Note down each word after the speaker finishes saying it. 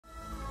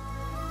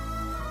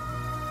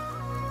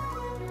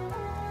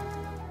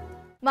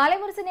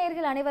மலைமுரசு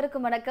நேயர்கள்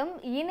அனைவருக்கும் வணக்கம்.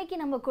 இன்னைக்கு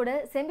நம்ம கூட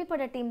செம்பி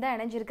பட டீம் தான்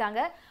இணைஞ்சிருக்காங்க.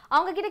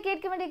 அவங்க கிட்ட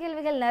கேட்க வேண்டிய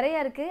கேள்விகள்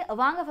நிறைய இருக்கு.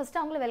 வாங்க ஃபர்ஸ்ட்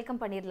அவங்கள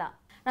வெல்கம் பண்ணிடலாம்.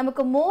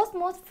 நமக்கு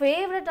மோஸ்ட்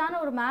ஃபேவரட்டான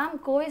ஒரு மேம்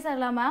கோவை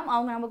சரளா மேம்,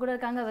 அவங்க நம்ம கூட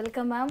இருக்காங்க.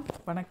 Welcome ma'am.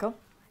 வணக்கம்.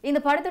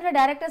 இந்த படத்தோட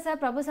டைரக்டர்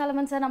சார்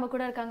பிரபுசோலமன் சார் நம்ம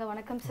கூட இருக்காங்க.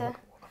 வணக்கம் சார்.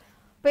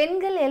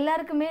 பெண்கள்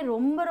எல்லாருக்குமே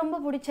ரொம்ப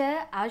பிடிச்ச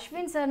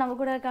அஸ்வின் சார் நம்ம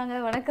கூட இருக்காங்க.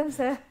 வணக்கம்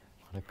சார்.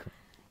 வணக்கம்.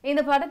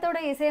 இந்த படத்தோட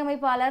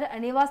இசையமைப்பாளர்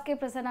நிவாஸ்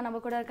பிரசன்னா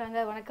நம்ம கூட இருக்காங்க.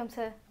 வணக்கம்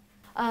சார்.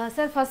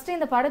 சார் ஃபர்ஸ்ட்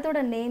இந்த படத்தோட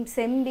நேம்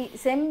செம்பி.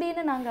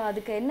 செம்பின்னு நாங்கள்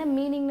அதுக்கு என்ன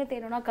மீனிங்னு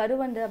தேடணும்னா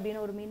கருவண்டு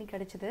அப்படின்னு ஒரு மீனிங்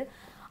கிடைச்சிது.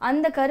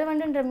 அந்த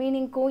கருவண்டுன்ற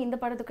மீனிங்க்கும் இந்த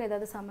படத்துக்கும்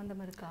ஏதாவது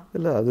சம்மந்தம் இருக்கா?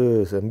 இல்லை, அது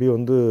செம்பி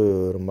வந்து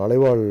ஒரு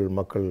மலைவாழ்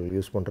மக்கள்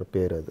யூஸ் பண்ணுற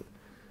பேர் அது.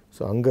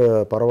 ஸோ அங்கே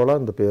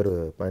பரவலாக இந்த பேர்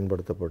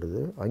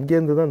பயன்படுத்தப்படுது.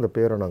 அங்கேருந்து தான் இந்த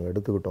பேரை நாங்கள்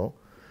எடுத்துக்கிட்டோம்.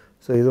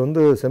 ஸோ இது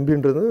வந்து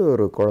செம்பின்றது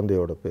ஒரு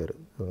குழந்தையோட பேர்.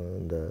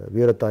 இந்த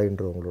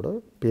வீரத்தாயின்றவங்களோட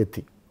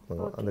பேத்தி,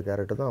 அந்த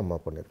கேரக்டர் தான் அம்மா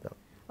பண்ணியிருக்காங்க.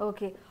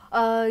 ஓகே.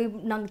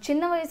 நாங்கள்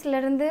சின்ன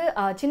வயசுலேருந்து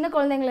சின்ன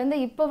குழந்தைங்கலேருந்து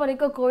இப்போ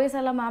வரைக்கும் கோவை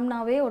சரளா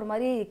மேம்னாவே ஒரு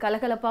மாதிரி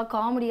கலகலப்பாக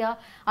காமெடியாக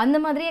அந்த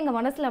மாதிரி எங்கள்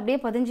மனசில் அப்படியே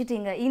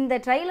பதிஞ்சிட்டீங்க. இந்த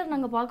ட்ரைலர்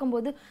நாங்கள்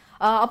பார்க்கும்போது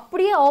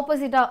அப்படியே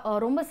ஆப்போசிட்டாக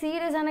ரொம்ப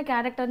சீரியஸான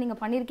கேரக்டர்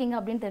நீங்கள் பண்ணியிருக்கீங்க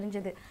அப்படின்னு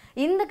தெரிஞ்சது.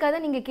 இந்த கதை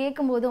நீங்கள்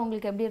கேட்கும்போது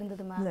உங்களுக்கு எப்படி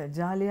இருந்தது மேம்? இல்லை,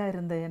 ஜாலியாக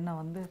இருந்த என்ன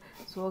வந்து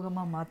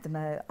சோகமாக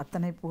மாற்றின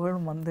அத்தனை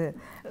புகழும் வந்து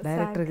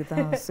டைரக்டருக்கு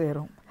தான்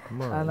சேரும்.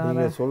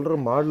 அதனால் சொல்கிற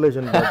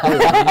மாடுலேஷன்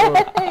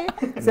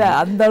சார்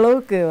அந்த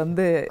அளவுக்கு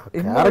வந்து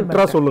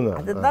சொல்லுங்க.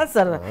 அதுதான்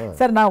சார்.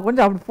 சார் நான்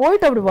கொஞ்சம் அப்படி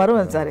போயிட்டு அப்படி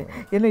வருவேன் சார்.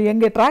 என்ன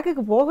எங்கள்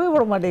ட்ராக்குக்கு போகவே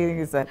விட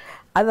மாட்டேங்கிறீங்க சார்.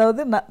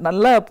 அதாவது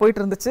நல்லா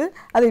போயிட்டு இருந்துச்சு.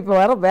 அது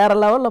இப்போ வேற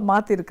லெவலில்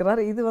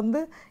மாற்றிருக்கிறார். இது வந்து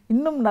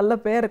இன்னும் நல்ல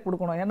பேரை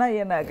கொடுக்கணும். ஏன்னா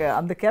எனக்கு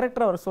அந்த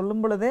கேரக்டர் அவர்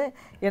சொல்லும் பொழுதே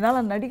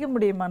என்னால் நடிக்க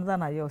முடியுமான்னு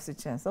தான் நான்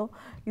யோசித்தேன். ஸோ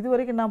இது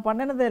வரைக்கும் நான்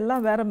பண்ணினது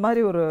எல்லாம் வேறு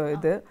மாதிரி ஒரு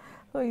இது.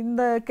 ஸோ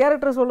இந்த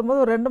கேரக்டர்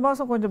சொல்லும்போது ஒரு 2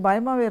 மாதம் கொஞ்சம்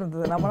பயமாகவே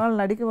இருந்தது.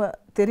 நம்மளால் நடிக்க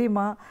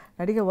தெரியுமா,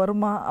 நடிக்க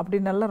வருமா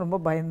அப்படின்னு எல்லாம் ரொம்ப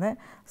பயந்தேன்.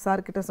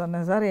 சார்கிட்ட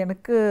சொன்னேன், சார்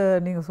எனக்கு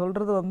நீங்கள்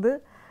சொல்கிறது வந்து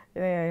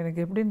எனக்கு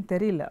எப்படின்னு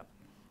தெரியல,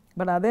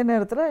 பட் அதே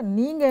நேரத்தில்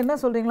நீங்கள் என்ன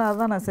சொல்கிறீங்களோ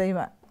அதுதான் நான்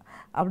செய்வேன்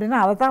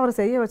அப்படின்னா அதை தான் அவர்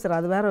செய்ய வச்சார்.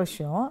 அது வேறு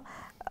விஷயம்.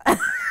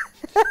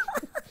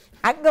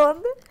 அங்கே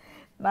வந்து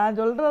நான்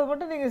சொல்கிறது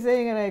மட்டும் நீங்கள்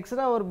செய்யுங்க,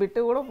 எக்ஸ்ட்ரா ஒரு பிட்டு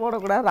கூட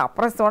போடக்கூடாது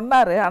அப்புறம்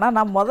சொன்னார். ஆனால்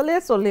நான் முதலே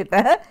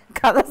சொல்லிட்டேன்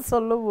கதை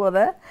சொல்லும்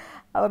போதே.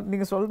 அவர்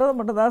நீங்கள் சொல்கிறது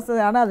மட்டும் தான் சார்.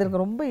 ஆனால் அது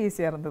எனக்கு ரொம்ப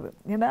ஈஸியாக இருந்தது.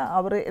 ஏன்னா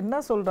அவர்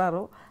என்ன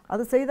சொல்கிறாரோ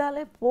அது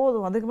செய்தாலே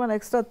போதும், அதுக்கு மேலே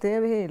எக்ஸ்ட்ரா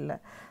தேவையே இல்லை.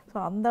 ஸோ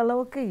அந்த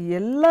அளவுக்கு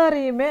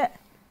எல்லாரையுமே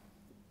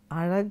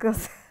அழகாக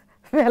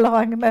வேலை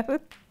வாங்கினார்.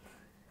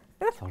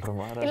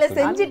 இல்ல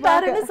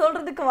செஞ்சிட்டாருன்னு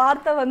சொல்றதுக்கு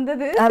வார்த்தை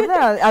வந்தது.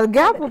 அதான் அது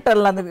கேப்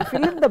விட்டறலாம். அந்த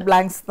fill in the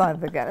blanks தான்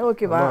இதுக்கு.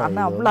 ஓகேவா?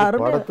 அண்ணா அவ்வளோ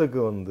அருமை.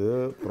 படத்துக்கு வந்து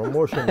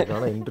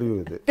ப்ரொமோஷனுக்கான இன்டர்வியூ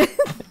இது.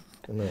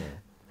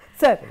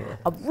 சார்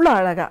அவ்வளோ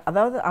அழகா,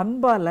 அதாவது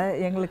அன்பால்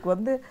எங்களுக்கு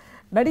வந்து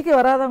நடிக்க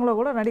வராதவங்கள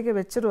கூட நடிக்க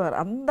வச்சிருவார்.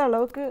 அந்த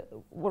அளவுக்கு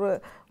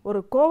ஒரு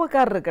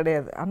கோபக்காரர்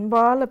கிடையாது.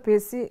 அன்பால்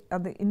பேசி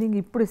அந்த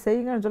நீங்கள் இப்படி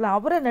செய்யுங்கன்னு சொல்லி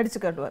அவரே நடித்து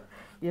காட்டுவார்.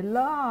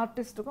 எல்லா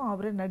ஆர்டிஸ்ட்டுக்கும்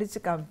அவரே நடித்து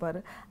காமிப்பார்.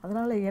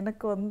 அதனால்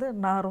எனக்கு வந்து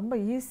நான் ரொம்ப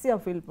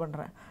ஈஸியாக ஃபீல்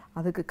பண்ணுறேன்.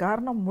 அதுக்கு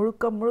காரணம்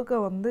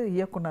முழுக்க வந்து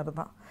இயக்குனர்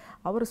தான்.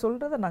 அவர்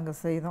சொல்கிறத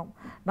நாங்கள் செய்தோம்.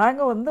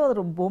 நாங்கள் வந்து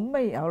ஒரு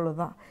பொம்மை,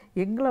 அவ்வளோதான்.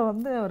 எங்களை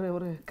வந்து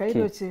ஒரு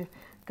கையில் வச்சு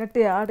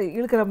கட்டி ஆடு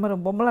இழுக்கிற மாதிரி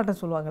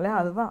பொம்மலாட்டம் சொல்லுவாங்களே,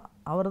 அதுதான்.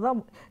 அவர் தான்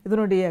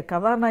இதனுடைய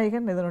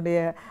கதாநாயகன். இதனுடைய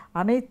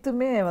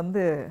அனைத்துமே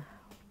வந்து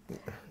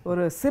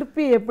ஒரு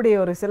சிற்பி எப்படி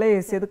ஒரு சிலையை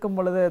செதுக்கும்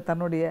பொழுது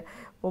தன்னுடைய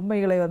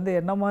பொம்மைகளை வந்து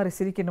என்ன மாதிரி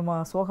சிரிக்கணுமா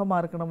சோகமாக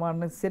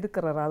இருக்கணுமான்னு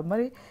செதுக்கிறார். அது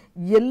மாதிரி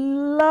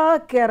எல்லா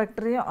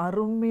கேரக்டரையும்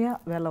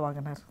அருமையாக வேலை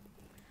வாங்கினார்.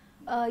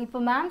 இப்போ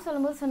மேம்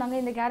சொல்லும்போது சொன்னாங்க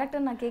இந்த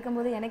கேரக்டர் நான்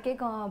கேட்கும்போது எனக்கே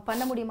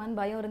பண்ண முடியுமான்னு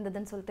பயம்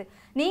இருந்ததுன்னு சொல்லிட்டு,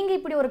 நீங்கள்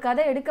இப்படி ஒரு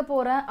கதை எடுக்க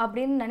போகிறேன்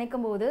அப்படின்னு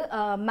நினைக்கும் போது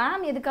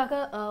மேம் எதுக்காக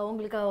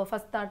உங்களுக்கு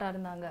ஃபர்ஸ்ட் தாட்டாக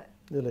இருந்தாங்க?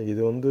 இல்லை,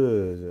 இது வந்து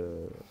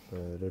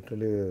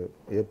லிட்ரலி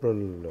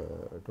ஏப்ரல்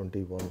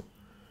 21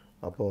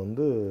 அப்போ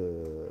வந்து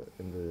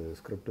இந்த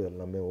ஸ்கிரிப்ட்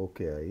எல்லாமே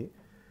ஓகே ஆகி,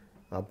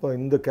 அப்போ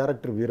இந்த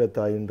கேரக்டர்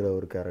வீரத்தாயின்ற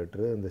ஒரு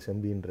கேரக்டர், இந்த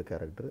செம்பின்ற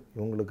கேரக்டர்,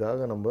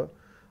 இவங்களுக்காக நம்ம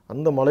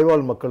அந்த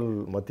மலைவாழ் மக்கள்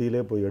மத்தியிலே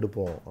போய்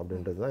எடுப்போம்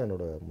அப்படின்றது தான்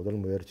என்னோடய முதல்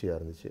முயற்சியாக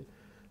இருந்துச்சு.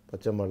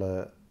 பச்சைமலை,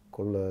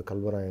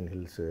 கல்வராயன்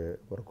ஹில்ஸு,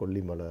 அப்புறம்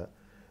கொல்லிமலை,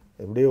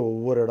 இப்படியே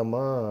ஒவ்வொரு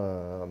இடமா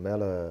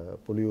மேலே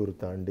புலியூர்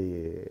தாண்டி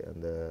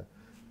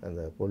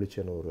அந்த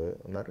பொலிச்சனூர்,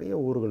 நிறைய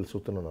ஊர்கள்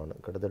சுற்றினேன்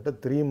நான். கிட்டத்தட்ட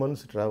 3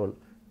 months ட்ராவல்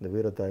இந்த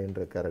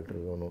வீரத்தாயின்ற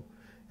கேரக்டர் வேணும்.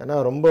 ஏன்னா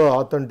ரொம்ப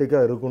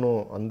ஆத்தென்டிக்காக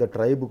இருக்கணும், அந்த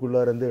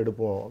ட்ரைபுக்குள்ளாரேருந்தே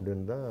எடுப்போம்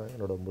அப்படின்னு தான்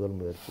என்னோடய முதல்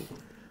முயற்சி.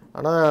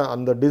 ஆனால்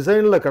அந்த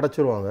டிசைனில்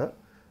கிடச்சிருவாங்க.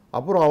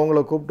 அப்புறம் அவங்கள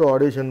கூப்பிட்டு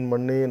ஆடிஷன்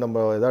பண்ணி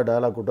நம்ம எதாவது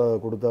டயலாக்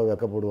கொடுத்தா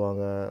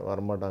வெக்கப்படுவாங்க,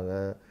 வரமாட்டாங்க,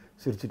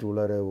 சிரிச்சிட்டு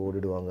உள்ளார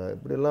ஓடிடுவாங்க,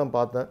 இப்படிலாம்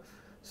பார்த்தேன்.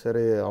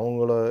 சரி,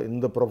 அவங்கள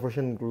இந்த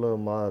ப்ரொஃபஷனுக்குள்ளே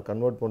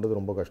கன்வெர்ட் பண்ணுறது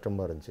ரொம்ப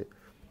கஷ்டமாக இருந்துச்சு.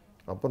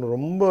 அப்புறம்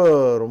ரொம்ப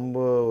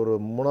ஒரு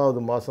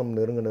 3வது மாதம்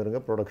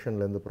நெருங்க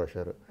ப்ரொடக்ஷன்லேருந்து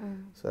ப்ரெஷரு.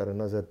 சார்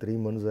என்ன சார் 3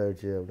 months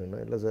ஆகிடுச்சு அப்படின்னா,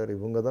 இல்லை சார்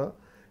இவங்க தான்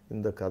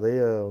இந்த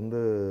கதையை வந்து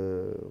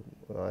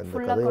இந்த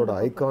கதையோட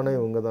ஐக்கானே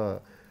இவங்க தான்.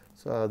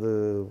 ஸோ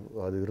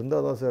அது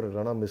இருந்தால் தான் சார்,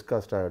 இல்லைனா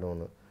மிஸ்காஸ்ட்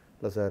ஆகிடும்னு.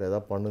 இல்லை சார்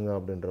எதாவது பண்ணுங்க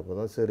அப்படின்றப்ப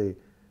தான் சரி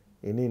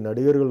இனி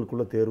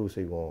நடிகர்களுக்குள்ளே தேர்வு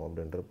செய்வோம்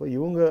அப்படின்றப்ப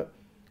இவங்க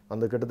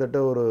அந்த கிட்டத்தட்ட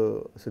ஒரு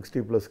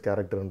 60+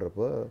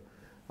 கேரக்டர்ன்றப்போ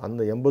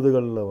அந்த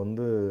 80களில்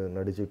வந்து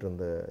நடிச்சிட்டு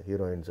இருந்த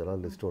ஹீரோயின்ஸ்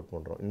எல்லாம் லிஸ்ட் அவுட்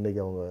பண்ணுறோம். இன்றைக்கி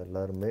அவங்க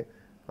எல்லாருமே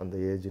அந்த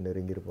ஏஜ்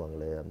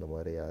நெருங்கியிருப்பாங்களே, அந்த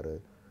மாதிரி யார்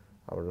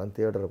அவளெலாம்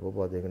தேடுறப்போ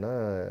பார்த்தீங்கன்னா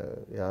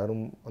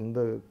யாரும் அந்த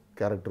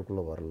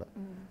கேரக்டருக்குள்ளே வரல,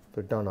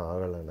 ஃபிட்டான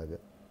ஆகலை எனக்கு.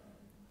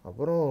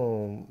 அப்புறம்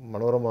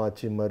மனோரமா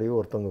ஆட்சி மாதிரி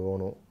ஒருத்தவங்க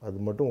வேணும், அது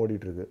மட்டும்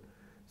ஓடிட்டுருக்கு.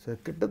 சரி,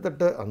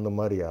 கிட்டத்தட்ட அந்த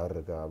மாதிரி யார்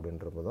இருக்கா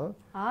அப்படின்றப்ப தான்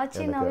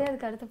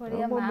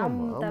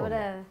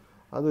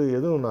அது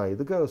எதுவும் நான்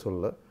இதுக்காக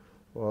சொல்ல,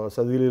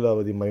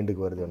 சதிலீலாவதி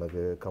மைண்டுக்கு வருது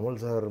எனக்கு. கமல்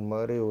சார்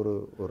மாதிரி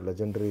ஒரு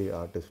லெஜெண்டரி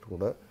ஆர்டிஸ்ட்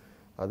கூட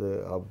அது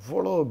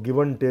அவ்வளோ கிவ்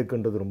அண்ட்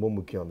டேக்குன்றது ரொம்ப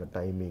முக்கியம். அந்த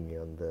டைமிங்கு,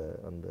 அந்த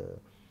அந்த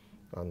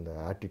அந்த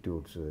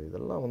ஆட்டிடியூட்ஸு,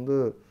 இதெல்லாம் வந்து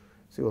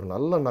ஒரு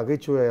நல்ல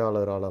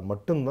நகைச்சுவையாளரால்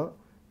மட்டும்தான்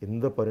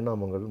இந்த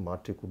பரிணாமங்கள்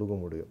மாற்றி கொடுக்க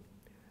முடியும்.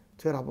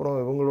 சரி, அப்புறம்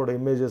இவங்களோட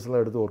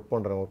இமேஜஸ்லாம் எடுத்து ஒர்க்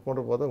பண்ணுறேன்.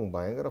 பார்த்தா அவங்க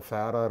பயங்கர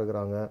ஃபேராக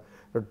இருக்கிறாங்க.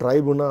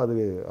 ட்ரைபுன்னா அது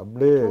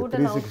அப்படியே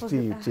 360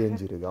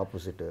 சேஞ்ச் இருக்குது,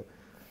 ஆப்போசிட்டு.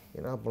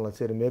 ஏன்னா அப்போல்லாம்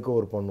சரி மேக்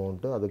ஓவர்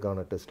பண்ணுவோன்ட்டு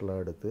அதுக்கான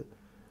டெஸ்ட்லாம் எடுத்து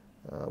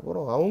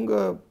அப்புறம் அவங்க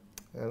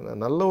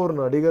நல்ல ஒரு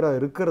நடிகராக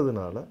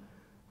இருக்கிறதுனால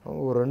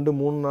அவங்க ஒரு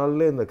 2-3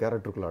 நாள்லேயே இந்த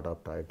கேரக்டருக்குள்ளே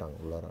அடாப்ட் ஆகிட்டாங்க,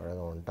 உள்ளார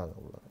அழகாக வந்துட்டாங்க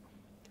உள்ளார.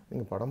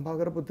 நீங்கள் படம்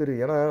பார்க்குறப்ப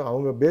தெரியும். ஏன்னா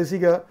அவங்க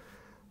பேசிக்காக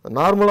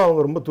நார்மலாக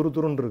அவங்க ரொம்ப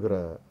துருத்துருன்னு இருக்கிற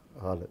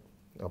ஆள்.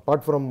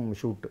 அப்பார்ட் ஃப்ரம்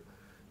ஷூட்டு,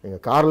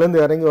 நீங்கள் கார்லேருந்து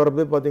இறங்கி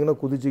வரப்போ பார்த்தீங்கன்னா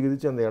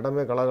குதிச்சு அந்த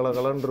இடமே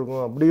கலகலன்னு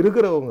இருக்கும். அப்படி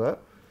இருக்கிறவங்க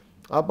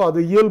அப்போ அது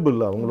இயல்பு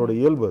இல்லை, அவங்களோட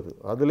இயல்பு அது.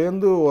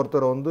 அதுலேருந்து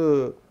ஒருத்தரை வந்து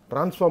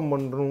ட்ரான்ஸ்ஃபார்ம்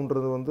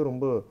பண்ணணுன்றது வந்து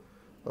ரொம்ப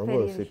ரொம்ப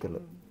சிக்கல்.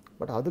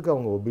 பட் அதுக்கு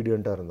அவங்க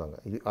ஒபீடியண்ட்டாக இருந்தாங்க.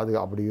 அது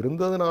அப்படி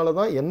இருந்ததுனால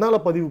தான்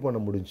என்னால் பதிவு பண்ண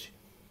முடிஞ்சு.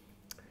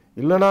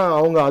 இல்லைனா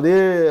அவங்க அதே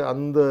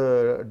அந்த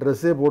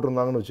ட்ரெஸ்ஸே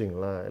போட்டிருந்தாங்கன்னு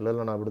வச்சிங்களேன், இல்லை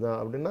நான் அப்படி தான்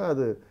அப்படின்னா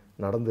அது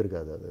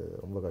நடந்திருக்காது, அது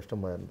ரொம்ப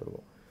கஷ்டமாக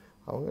இருந்திருக்கும்.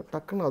 அவங்க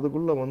டக்குன்னு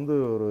அதுக்குள்ளே வந்து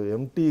ஒரு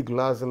எம்டி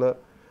கிளாஸில்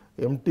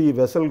எம்டி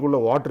வெசல்குள்ளே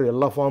வாட்டர்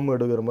எல்லா ஃபார்மும்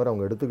எடுக்கிற மாதிரி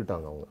அவங்க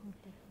எடுத்துக்கிட்டாங்க அவங்க.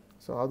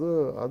 ஸோ அது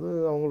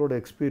அவங்களோட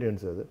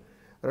எக்ஸ்பீரியன்ஸ். அது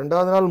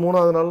 2வது நாள்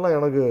 3வது நாள்லாம்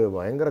எனக்கு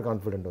பயங்கர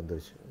கான்ஃபிடென்ட்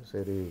வந்துருச்சு.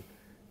 சரி,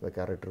 இந்த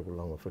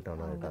கேரக்டருக்குள்ளே அவங்க ஃபிட்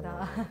ஆகிட்டாங்க.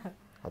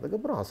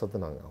 அதுக்கப்புறம்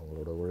அசத்துனாங்க.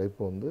 அவங்களோட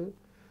உழைப்பு வந்து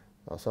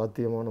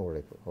அசாத்தியமான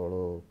உழைப்பு. அவ்வளோ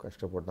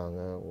கஷ்டப்பட்டாங்க,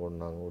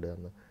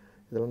 ஓடினாங்க.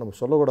 இதெல்லாம் நம்ம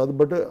சொல்லக்கூடாது.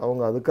 பட்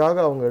அவங்க அதுக்காக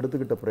அவங்க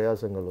எடுத்துக்கிட்ட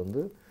பிரயாசங்கள்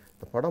வந்து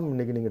இந்த படம்.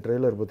 இன்னைக்கு நீங்கள்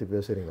ட்ரெய்லர் பற்றி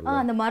பேசுகிறீங்களா,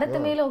 அந்த மரத்து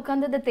மேலே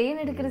உட்காந்து அந்த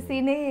தேன் எடுக்கிற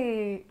சீனே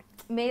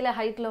மேலே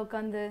ஹைட்டில்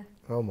உட்காந்து.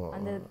 ஆமாம்,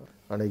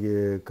 அன்றைக்கி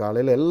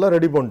காலையில் எல்லாம்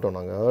ரெடி பண்ணிட்டோம்.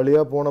 நாங்கள்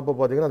ஏர்லியாக போனப்போ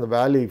பார்த்தீங்கன்னா அந்த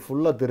வேலி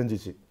ஃபுல்லாக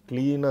தெரிஞ்சிச்சு,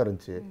 க்ளீனாக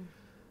இருந்துச்சு.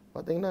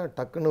 பார்த்தீங்கன்னா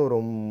டக்குன்னு ஒரு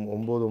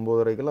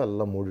 9-9:30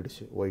 எல்லாம்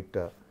மூடிடுச்சு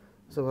ஒயிட்டாக.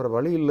 ஸோ வேறு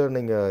வழி இல்லை,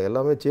 நீங்கள்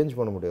எல்லாமே சேஞ்ச்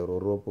பண்ண முடியாது.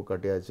 ஒரு ரோப்பு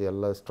கட்டியாச்சு,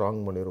 எல்லாம் ஸ்ட்ராங்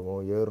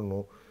பண்ணியிருக்கோம்,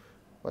 ஏறணும்.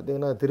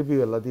 பார்த்தீங்கன்னா திருப்பி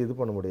எல்லாத்தையும் இது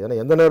பண்ண முடியாது,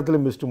 ஏன்னா எந்த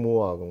நேரத்துலையும் மிஸ்ட்டு மூவ்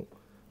ஆகும்.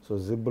 ஸோ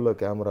ஜிப்பில்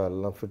கேமரா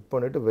எல்லாம் ஃபிட்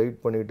பண்ணிவிட்டு வெயிட்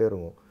பண்ணிகிட்டே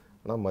இருக்கும்.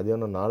 ஆனால்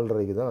மதியானம்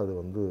 4:30 தான் அது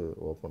வந்து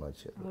ஓப்பன்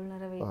ஆச்சு.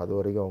 அது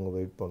வரைக்கும் அவங்க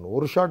வெயிட் பண்ணணும்.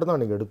 ஒரு ஷாட் தான்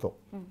நீங்கள் எடுத்தோம்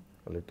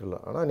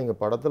லிட்டரலாக. ஆனால் நீங்கள்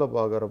படத்தில்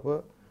பார்க்குறப்ப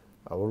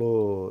அவ்வளோ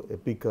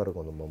எப்பிக்காக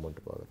இருக்கும் அந்த மொமெண்ட்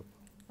பார்க்குறப்ப.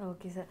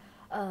 Okay sir.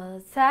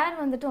 சார்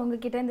வந்துட்டு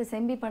உங்ககிட்ட இந்த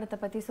செம்பி படத்தை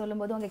பற்றி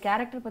சொல்லும்போது, உங்கள்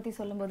கேரக்டர் பற்றி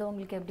சொல்லும்போது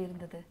உங்களுக்கு எப்படி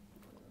இருந்தது?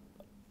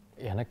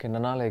 எனக்கு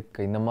என்னன்னா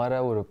இந்த மாதிரி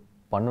ஒரு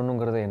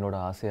பண்ணணுங்கிறது என்னோட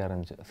ஆசையாக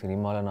இருந்துச்சு.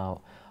 சினிமாவில் நான்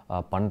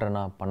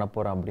பண்ண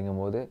போகிறேன்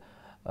அப்படிங்கும்போது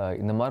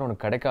இந்த மாதிரி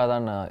ஒன்று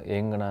கிடைக்காதான் நான்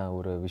ஏங்கின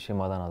ஒரு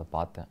விஷயமாக தான் நான் அதை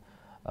பார்த்தேன்.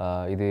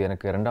 இது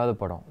எனக்கு 2வது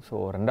படம். ஸோ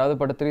 2வது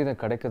படத்துலேயும் இது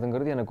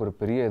கிடைக்குதுங்கிறது எனக்கு ஒரு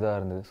பெரிய இதாக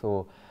இருந்தது. ஸோ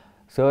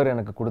சார்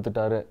எனக்கு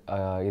கொடுத்துட்டாரு,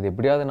 இது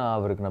எப்படியாவது நான்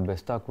அவருக்கு நான்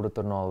பெஸ்ட்டாக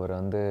கொடுத்துடணும். அவர்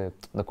வந்து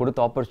இந்த கொடுத்த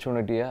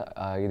ஆப்பர்ச்சுனிட்டியை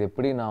இது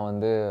எப்படி நான்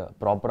வந்து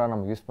ப்ராப்பராக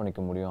நம்ம யூஸ்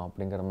பண்ணிக்க முடியும்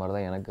அப்படிங்கிற மாதிரி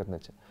தான் எனக்கு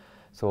இருந்துச்சு.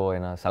 ஸோ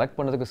என்னை செலக்ட்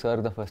பண்ணதுக்கு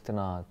சார் தான் ஃபஸ்ட்டு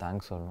நான்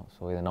தேங்க்ஸ் சொல்லணும்.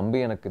 ஸோ இதை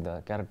நம்பி எனக்கு இந்த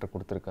கேரக்டர்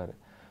கொடுத்துருக்காரு.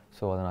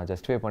 ஸோ அதை நான்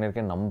ஜஸ்டிஃபை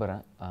பண்ணியிருக்கேன்னு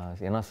நம்புகிறேன்.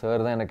 ஏன்னா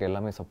சார் தான் எனக்கு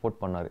எல்லாமே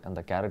சப்போர்ட் பண்ணார்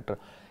அந்த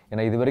கேரக்டர்.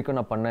 ஏன்னா இது வரைக்கும்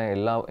நான் பண்ண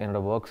என்னோட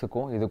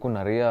ஒர்க்ஸுக்கும் இதுக்கும்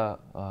நிறையா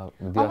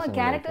வித்தியாசம்.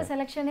 கேரக்டர்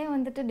செலெக்ஷனே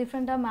வந்துட்டு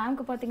டிஃப்ரெண்ட்டாக.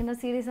 மேம்க்கு பார்த்தீங்கன்னா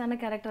சீரியஸான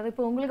கேரக்டர்,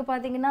 இப்போ உங்களுக்கு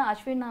பார்த்தீங்கன்னா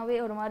அஸ்வினாவே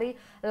ஒரு மாதிரி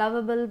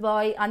லவபிள்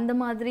பாய் அந்த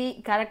மாதிரி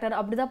கேரக்டர்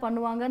அப்படி தான்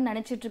பண்ணுவாங்கன்னு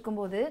நினச்சிட்டு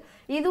இருக்கும்போது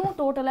இதுவும்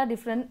டோட்டலாக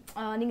டிஃப்ரெண்ட்.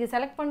 நீங்கள்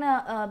செலக்ட் பண்ண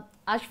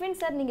அஸ்வின்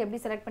சார் நீங்கள்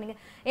எப்படி செலக்ட் பண்ணீங்க?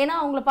 ஏன்னா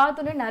அவங்கள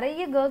பார்த்தோன்னே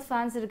நிறைய கேர்ள்ஸ்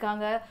ஃபேன்ஸ்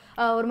இருக்காங்க.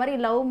 ஒரு மாதிரி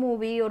லவ்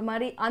மூவி, ஒரு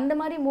மாதிரி அந்த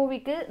மாதிரி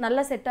மூவிக்கு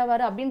நல்லா செட்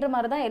ஆவார் அப்படின்ற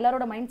மாதிரி தான்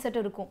எல்லாரோட மைண்ட்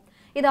செட் இருக்கும்.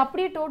 இது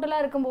அப்படியே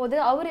டோட்டலாக இருக்கும்போது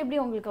அவர் எப்படி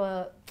உங்களுக்கு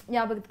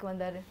ஞாபகத்துக்கு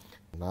வந்தார்?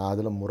 நான்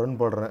அதில்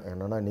முரண்படுறேன்.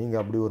 என்னென்னா நீங்கள்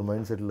அப்படி ஒரு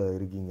மைண்ட் செட்டில்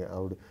இருக்கீங்க.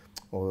 அப்படி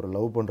ஒரு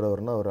லவ்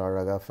பண்ணுறவர்னா ஒரு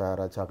அழகாக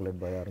ஃபேராக சாக்லேட்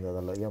பாயாக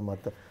இருந்ததல்ல. ஏன்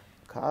மற்ற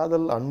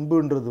காதல்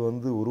அன்புன்றது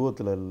வந்து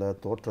உருவத்தில் இல்லை,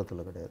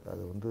 தோற்றத்தில் கிடையாது,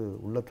 அது வந்து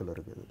உள்ளத்தில்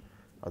இருக்குது.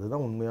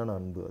 அதுதான் உண்மையான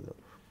அன்பு. அது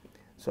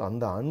ஸோ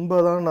அந்த அன்பை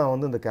தான் நான்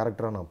வந்து இந்த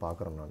கேரக்டராக நான்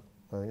பார்க்குறேன்.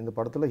 நான் இந்த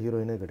படத்தில்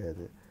ஹீரோயினே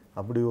கிடையாது,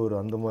 அப்படி ஒரு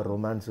அந்த மாதிரி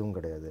ரொமான்ஸும்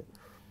கிடையாது.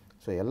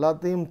 ஸோ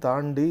எல்லாத்தையும்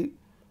தாண்டி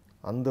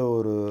அந்த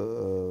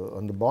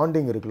அந்த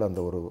பாண்டிங் இருக்குல்ல,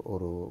 அந்த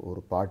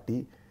ஒரு பாட்டி,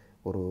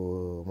 ஒரு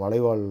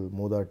மலைவாழ்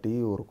மூதாட்டி,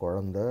 ஒரு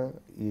குழந்தை,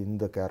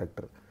 இந்த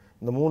கேரக்டர்,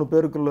 இந்த 3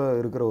 பேருக்குள்ளே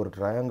இருக்கிற ஒரு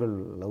ட்ரையாங்கிள்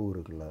லவ்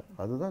இருக்குல்ல,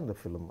 அதுதான் இந்த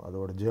ஃபிலிம்,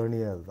 அதோட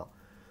ஜேர்னியே அதுதான்.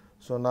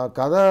 ஸோ நான்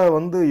கதை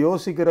வந்து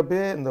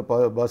யோசிக்கிறப்பே இந்த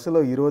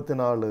பஸ்ஸில்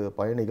 24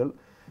 பயணிகள்,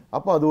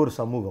 அப்போ அது ஒரு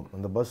சமூகம்,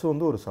 அந்த பஸ்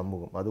வந்து ஒரு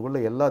சமூகம், அதுக்குள்ளே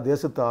எல்லா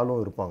தேசத்து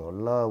ஆளும் இருப்பாங்க,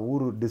 எல்லா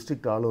ஊர்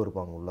டிஸ்ட்ரிக்ட் ஆளும்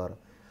இருப்பாங்க உள்ளார.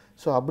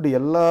 ஸோ அப்படி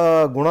எல்லா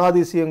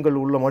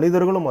குணாதிசயங்கள் உள்ள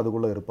மனிதர்களும்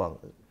அதுக்குள்ளே இருப்பாங்க.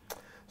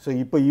 ஸோ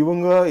இப்போ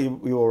இவங்க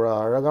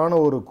அழகான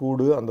ஒரு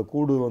கூடு, அந்த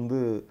கூடு வந்து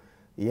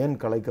ஏன்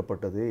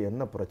கலைக்கப்பட்டது,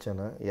 என்ன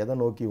பிரச்சனை, எதை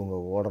நோக்கி இவங்க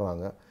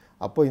ஓடுறாங்க,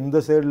 அப்போ இந்த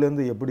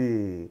சைட்லேருந்து எப்படி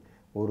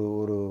ஒரு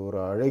ஒரு ஒரு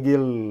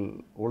அழகியல்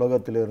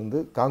உலகத்திலேருந்து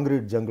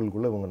காங்கிரீட்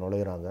ஜங்கிள்குள்ளே இவங்க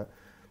நுழையிறாங்க.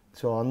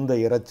 ஸோ அந்த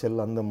இரைச்சல்,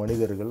 அந்த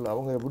மனிதர்கள்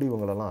அவங்க எப்படி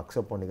இவங்களெல்லாம்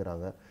அக்செப்ட்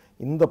பண்ணிக்கிறாங்க,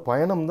 இந்த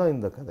பயணம் தான்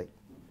இந்த கதை.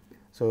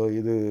 ஸோ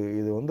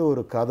இது வந்து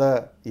ஒரு கதை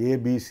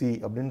ஏபிசி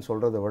அப்படின்னு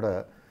சொல்கிறத விட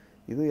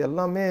இது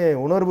எல்லாமே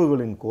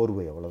உணர்வுகளின்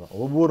கோர்வை, அவ்வளோதான்.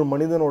 ஒவ்வொரு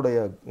மனிதனுடைய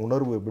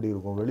உணர்வு எப்படி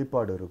இருக்கும்,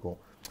 வெளிப்பாடு இருக்கும்.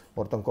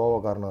 ஒருத்தன்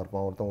கோவக்காரனாக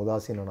இருப்பான், ஒருத்தன்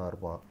உதாசீனனாக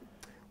இருப்பான்,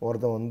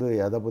 ஒருத்தன் வந்து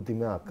எதை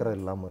பற்றியுமே அக்கறை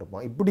இல்லாமல்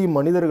இருப்பான். இப்படி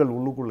மனிதர்கள்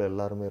உள்ளுக்குள்ளே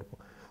எல்லாருமே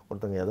இருப்பான்.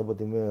 ஒருத்தங்க எதை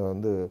பற்றியுமே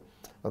வந்து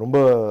ரொம்ப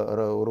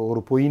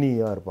ஒரு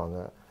பொய்னியாக இருப்பாங்க.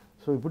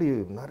 ஸோ இப்படி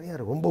நிறைய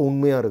ரொம்ப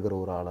உண்மையாக இருக்கிற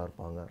ஒரு ஆளாக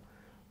இருப்பாங்க.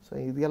 ஸோ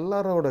இது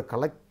எல்லாரோட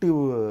கலெக்டிவ்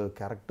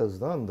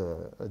கேரக்டர்ஸ் தான் அந்த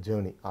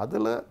ஜேர்னி.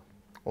 அதில்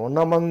ஒன்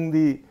அமங்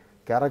தி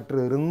கேரக்டர்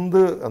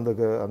இருந்து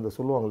அந்த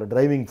சொல்லுவாங்கள்ல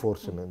டிரைவிங்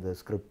ஃபோர்ஸ்னு இந்த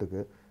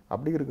ஸ்கிரிப்டுக்கு,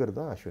 அப்படி இருக்கிறது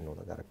தான்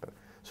அஸ்வினோட கேரக்டர்.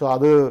 ஸோ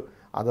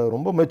அதை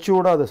ரொம்ப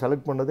மெச்சூர்டாக அதை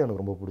செலக்ட் பண்ணது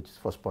எனக்கு ரொம்ப பிடிச்சி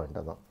ஃபர்ஸ்ட்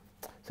பாயிண்ட்டாக தான்.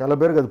 சில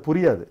பேருக்கு அது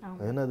புரியாது,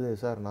 என்னது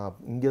சார் நான்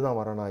இங்கே தான்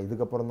வரேனா,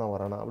 இதுக்கப்புறம் தான்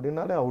வரேனா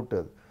அப்படின்னாலே அவுட்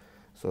அது.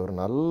 ஸோ ஒரு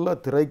நல்ல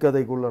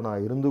திரைக்கதைக்குள்ளே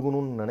நான்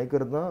இருந்துக்கணும்னு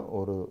நினைக்கிறது தான்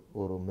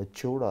ஒரு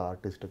மெச்சூர்டு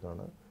ஆர்டிஸ்ட்டுக்கான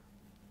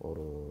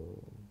ஒரு.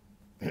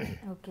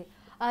 ஓகே,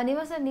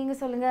 நிவா சார் நீங்கள்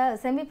சொல்லுங்கள்,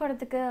 செம்பி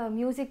படத்துக்கு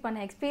மியூசிக் பண்ண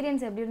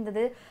எக்ஸ்பீரியன்ஸ் எப்படி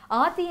இருந்தது?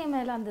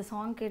 ADMK அந்த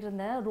சாங்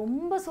கேட்டிருந்தேன்,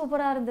 ரொம்ப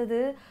சூப்பராக இருந்தது.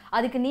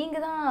 அதுக்கு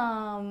நீங்கள் தான்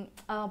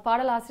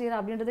பாடல் ஆசிரியர்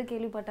அப்படின்றது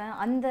கேள்விப்பட்டேன்.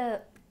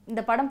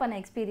 இந்த படம் பண்ண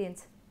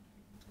எக்ஸ்பீரியன்ஸ்.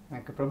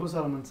 எனக்கு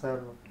பிரபுசோலமன்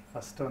சார்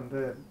ஃபஸ்ட்டு வந்து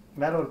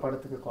வேற ஒரு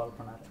படத்துக்கு கால்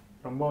பண்ணார்.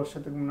 ரொம்ப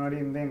வருஷத்துக்கு முன்னாடி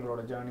இருந்தே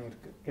எங்களோட ஜேர்னி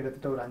இருக்குது,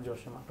 கிட்டத்தட்ட ஒரு 5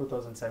 வருஷமாக,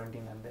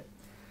 2017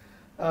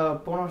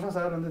 போன வருஷம்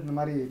சார் வந்து இந்த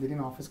மாதிரி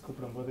திடீர்னு ஆஃபீஸ்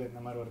கூப்பிடும்போது இந்த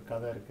மாதிரி ஒரு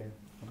கதை இருக்குது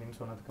அப்படின்னு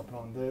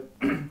சொன்னதுக்கப்புறம் வந்து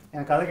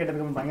எனக்கு கதை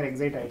கேட்டதுக்கு பயங்கர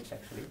எக்ஸைட் ஆகிடுச்சு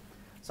ஆக்சுவலி.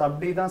 ஸோ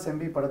அப்படி தான்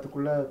செம்பி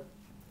படத்துக்குள்ளே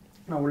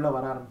நான் உள்ளே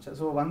வர ஆரம்பித்தேன்.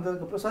 ஸோ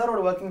வந்ததுக்கப்புறம் சாரோட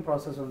ஒர்க்கிங்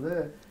ப்ராசஸ் வந்து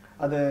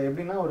அது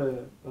எப்படின்னா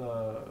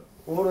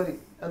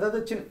அதாவது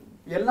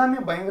எல்லாமே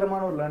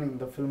பயங்கரமான ஒரு லேர்னிங்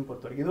இந்த ஃபிலிம்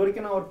பொறுத்த வரைக்கும். இது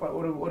வரைக்கும் நான்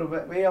ஒரு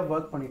வே ஆஃப்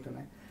ஒர்க் பண்ணிட்டு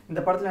இருந்தேன்.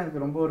 இந்த படத்தில்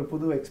எனக்கு ரொம்ப ஒரு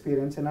புது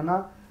எக்ஸ்பீரியன்ஸ் என்னென்னா,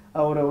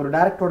 ஒரு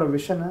டேரக்டரோட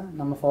விஷனை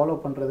நம்ம ஃபாலோ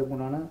பண்ணுறதுக்கு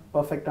முன்னான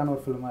பர்ஃபெக்டான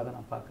ஒரு ஃபிலிமாக அதை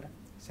நான் பார்க்குறேன்.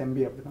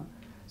 செம்பி அப்படி தான்.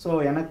 ஸோ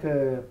எனக்கு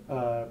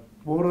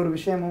ஒரு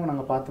விஷயமும்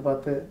நாங்கள்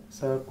பார்த்து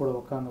சார் கூட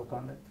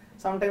உட்காந்து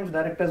சம்டைம்ஸ்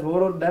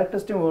ஒரு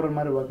டேரக்டர்ஸ்ட்டையும் ஒரு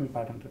மாதிரி ஒர்க்கிங்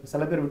பேட்டர்ன் இருக்குது.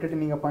 சில பேர்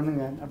விட்டுட்டு நீங்கள்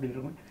பண்ணுங்க அப்படின்னு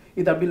இருக்கும்.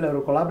 இது அப்படி இல்லை,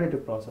 ஒரு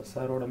கொலாபரேட்டிவ் ப்ராசஸ்.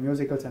 சாரோட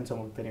மியூசிக்கல் சென்ஸ்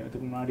உங்களுக்கு தெரியும்.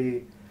 இதுக்கு முன்னாடி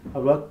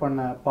ஒர்க்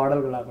பண்ண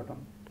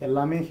பாடல்களாகட்டும்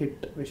எல்லாமே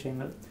ஹிட்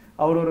விஷயங்கள்.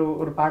 அவர்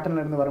ஒரு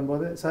பேட்டர்னில் இருந்து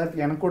வரும்போது சார்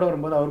எனக்கு கூட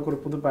வரும்போது அவருக்கு ஒரு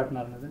புது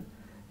பேட்டர்னாக இருந்தது.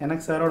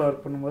 எனக்கு சாரோட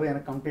ஒர்க் பண்ணும்போது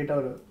எனக்கு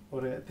கம்ப்ளீட்டாக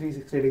ஒரு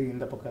 360 டிகிரி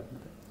இந்த பக்கம்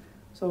இருந்தது.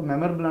 So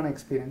மெமரபிளான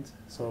experience.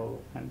 So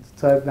and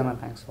sir தான்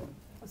நான் தேங்க்ஸ் சொல்லணும்.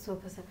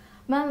 Super sir.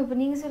 மேம், இப்போ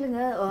நீங்கள்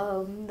சொல்லுங்கள்,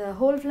 இந்த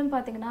ஹோல் ஃபிலிம்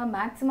பார்த்தீங்கன்னா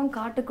மேக்ஸிமம்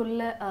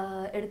காட்டுக்குள்ளே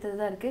எடுத்தது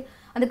தான் இருக்குது.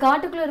 அந்த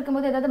காட்டுக்குள்ளே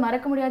இருக்கும்போது ஏதாவது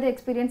மறக்க முடியாத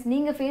எக்ஸ்பீரியன்ஸ்,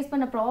 நீங்கள் ஃபேஸ்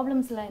பண்ண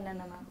ப்ராப்ளம்ஸ்லாம்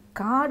என்னென்ன மேம்?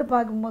 காடு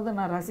பார்க்கும்போது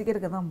நான்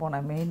ரசிக்கிறதுக்கு தான்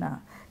போனேன் மெயினாக.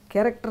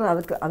 கேரக்டர்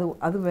அதுக்கு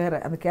அது வேறு,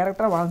 அந்த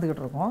கேரக்டராக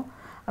வாழ்ந்துக்கிட்டு இருக்கோம்.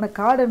 ஆனால்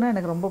காடுன்னா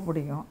எனக்கு ரொம்ப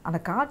பிடிக்கும். அந்த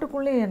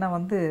காட்டுக்குள்ளேயே என்னை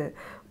வந்து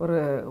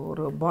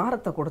ஒரு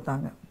பாரத்தை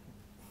கொடுத்தாங்க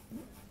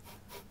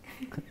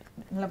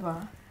இல்லைப்பா.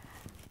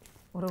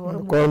 ஒரு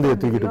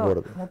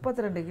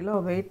 32 கிலோ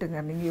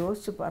வெயிட்டுங்க. நீங்கள்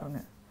யோசிச்சு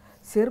பாருங்கள்,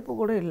 செருப்பு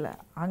கூட இல்லை.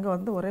 அங்கே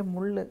வந்து ஒரே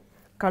முள்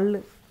கல்,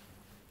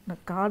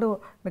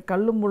 இந்த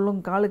கல்லும் முள்ளும்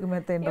காலுக்கு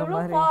மேத்தன்ற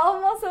மாதிரி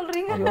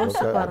சொல்றீங்க.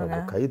 யோசிச்சு பாருங்க.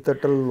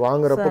 கைத்தட்டல்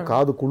வாங்குறப்ப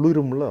காது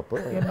குளிரும்ல. அப்போ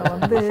என்னை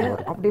வந்து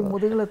அப்படியே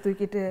முதுகில்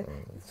தூக்கிட்டு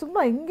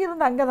சும்மா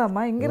இங்கிருந்து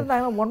அங்கேதாம்மா, இங்கிருந்து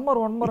அங்கே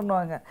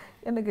ஒன்மோர்னுவாங்க.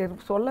 எனக்கு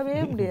சொல்லவே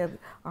முடியாது.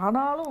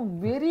 ஆனாலும்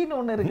வெறின்னு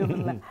ஒன்று இருக்குது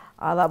இல்லை,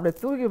 அதை அப்படியே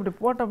தூக்கி இப்படி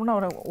போட்டோம்னா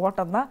அவரை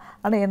ஓட்டம் தான்.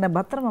 ஆனால் என்னை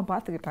பத்திரமா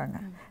பார்த்துக்கிட்டாங்க.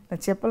 இந்த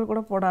செப்பல்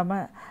கூட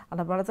போடாமல்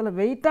அந்த படத்தில்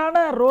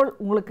வெயிட்டான ரோல்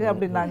உங்களுக்கு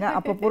அப்படின்னாங்க.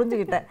 அப்போ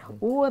புரிஞ்சுக்கிட்டேன்,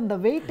 அந்த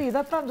வெயிட்டு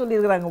இதைத்தான்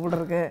சொல்லியிருக்கிறாங்க போல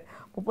இருக்கு.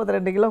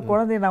 32 கிலோ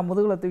குழந்தைய நான்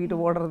முதுகில்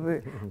தூக்கிட்டு ஓடுறது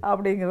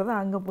அப்படிங்கிறத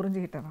அங்கே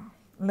புரிஞ்சுக்கிட்டேன் நான்.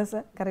 இல்லை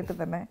சார், கரெக்டு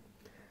தானே?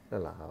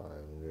 இல்லை,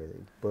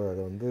 இப்போ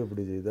அதை வந்து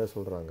இப்படி இதாக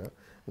சொல்கிறாங்க.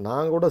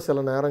 நான் கூட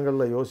சில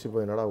நேரங்களில்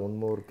யோசிப்பேன், என்னடா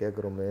உண்மை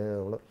கேட்குறோமே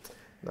அவ்வளோ.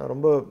 நான்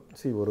ரொம்ப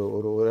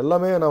ஒரு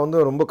எல்லாமே நான் வந்து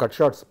ரொம்ப கட்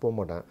ஷார்ட்ஸ் போக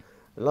மாட்டேன்.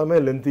 எல்லாமே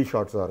லென்த்தி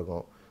ஷார்ட்ஸாக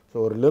இருக்கும். ஸோ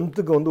ஒரு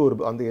லென்த்துக்கு வந்து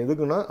அந்த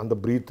எதுக்குன்னா அந்த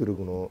ப்ரீத்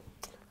இருக்கணும்,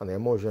 அந்த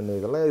எமோஷன்,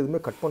 இதெல்லாம் எதுவுமே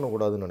கட்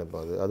பண்ணக்கூடாதுன்னு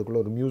நினைப்பேன்.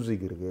 அதுக்குள்ளே ஒரு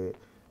மியூசிக் இருக்குது,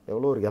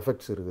 எவ்வளோ ஒரு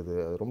எஃபெக்ட்ஸ் இருக்குது,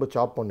 அது ரொம்ப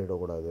சாப்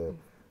பண்ணிடக்கூடாது.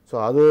 ஸோ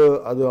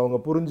அது அவங்க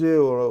புரிஞ்சு.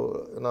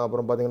 நான்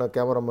அப்புறம் பார்த்தீங்கன்னா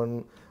கேமராமேன்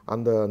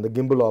அந்த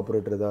கிம்பிள்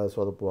ஆப்ரேட்டர் ஏதாவது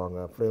சொதப்புவாங்க,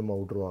 ஃப்ரேமை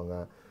விட்டுருவாங்க.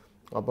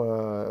 அப்போ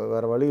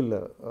வேறு வழி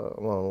இல்லை,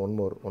 ஒன்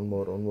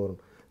மோர்.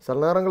 சில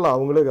நேரங்களில்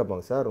அவங்களே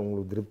கேட்பாங்க, சார்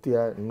உங்களுக்கு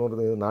திருப்தியாக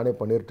இன்னொரு நானே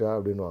பண்ணிருட்டேன்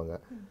அப்படின்வாங்க.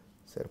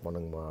 சரி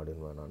பண்ணுங்கம்மா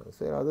அப்படின்வேன் நான்.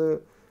 சரி,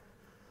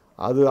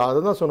 அதை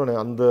தான்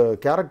சொன்னேன், அந்த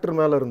கேரக்டர்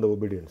மேலே இருந்த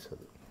ஒபீடியன்ஸ்.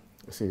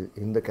 அது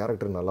இந்த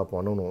கேரக்டர் நல்லா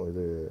பண்ணணும்,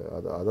 இது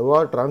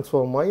அதுவாக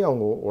ட்ரான்ஸ்ஃபார்ம் ஆகி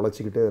அவங்க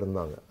உழைச்சிக்கிட்டே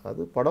இருந்தாங்க.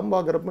 அது படம்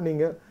பார்க்குறப்ப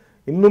நீங்கள்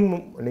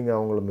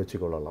அவங்கள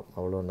மெச்சிக்கொள்ளலாம்.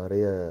 அவ்வளோ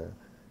நிறைய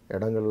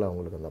இடங்களில்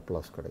அவங்களுக்கு அந்த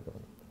அப்ளாஸ்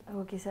கிடைக்கும்.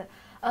 Okay sir.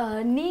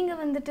 நீங்கள்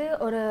வந்துட்டு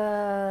ஒரு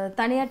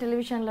தனியார்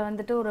டெலிவிஷனில்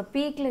வந்துட்டு ஒரு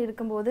பீக்கில்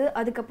இருக்கும்போது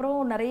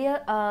அதுக்கப்புறம் நிறைய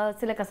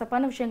சில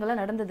கசப்பான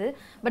விஷயங்கள்லாம் நடந்தது.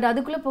 பட்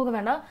அதுக்குள்ளே போக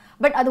வேண்டாம்.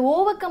 பட் அது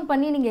ஓவர் கம்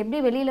பண்ணி நீங்கள் எப்படி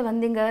வெளியில்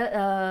வந்தீங்க,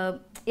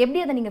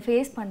 எப்படி அதை நீங்கள்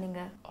ஃபேஸ்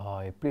பண்ணீங்க?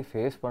 எப்படி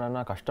ஃபேஸ்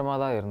பண்ணனா கஷ்டமாக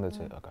தான்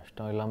இருந்துச்சு.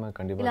 கஷ்டம் இல்லாமல்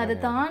கண்டிப்பாக இல்லை, அதை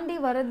தாண்டி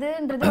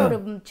வர்றதுன்றது ஒரு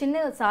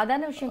சின்ன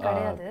சாதாரண விஷயம்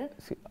கிடையாது.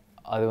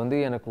 அது வந்து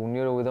எனக்கு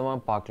இன்னொரு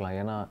விதமாக பார்க்கலாம்.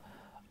 ஏன்னா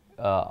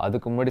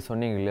அதுக்கு முன்னாடி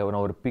சொன்னீங்க இல்லையா,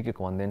 நான் ஒரு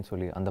பீக்குக்கு வந்தேன்னு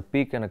சொல்லி. அந்த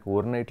பீக் எனக்கு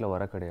ஒரு நைட்டில்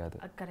வர கிடையாது.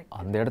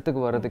 அந்த இடத்துக்கு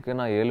வர்றதுக்கு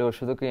நான் 7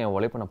 வருஷத்துக்கு என்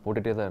உழைப்பை நான்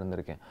போட்டுகிட்டே தான்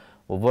இருந்திருக்கேன்.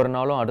 ஒவ்வொரு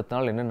நாளும் அடுத்த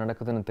நாள் என்ன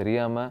நடக்குதுன்னு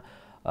தெரியாமல்.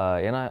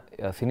 ஏன்னா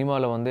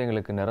சினிமாவில் வந்து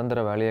எங்களுக்கு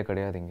நிரந்தர வேலையே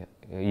கிடையாதுங்க.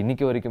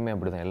 இன்னைக்கு வரைக்குமே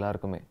அப்படி தான்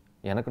எல்லாருக்குமே,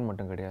 எனக்குன்னு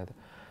மட்டும் கிடையாது.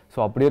 ஸோ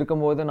அப்படி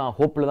இருக்கும்போது நான்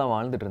ஹோப்பில் தான்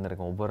வாழ்ந்துட்டு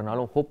இருந்திருக்கேன்.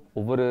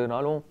 ஒவ்வொரு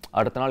நாளும்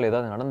அடுத்த நாள்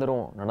ஏதாவது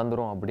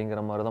நடந்துரும்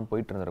அப்படிங்கிற மாதிரி தான்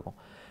போயிட்டு இருந்திருக்கோம்.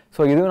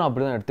 ஸோ இதுவும் நான்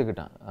அப்படி தான்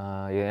எடுத்துக்கிட்டேன்.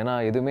 ஏன்னா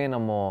எதுவுமே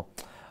நம்ம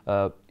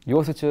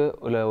யோசிச்சு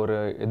இல்லை ஒரு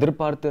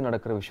எதிர்பார்த்து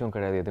நடக்கிற விஷயம்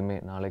கிடையாது. எதுவுமே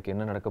நாளைக்கு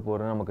என்ன நடக்க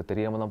போகிறதுன்னு நமக்கு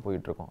தெரியாமல் தான்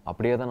போயிட்டுருக்கோம்.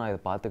 அப்படியே தான் நான்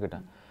இதை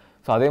பார்த்துக்கிட்டேன்.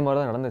 ஸோ அதே மாதிரி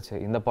தான் நடந்துச்சு.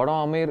 இந்த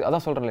படம்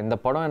அதான் சொல்கிறேன்ல, இந்த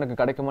படம் எனக்கு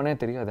கிடைக்குமானே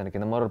தெரியாது. எனக்கு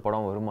இந்த மாதிரி ஒரு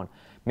படம் வருமானு.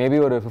 மேபி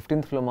ஒரு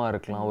 15th ஃபிலிமாக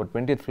இருக்கலாம், ஒரு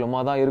 20th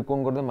ஃபிலிமாக தான்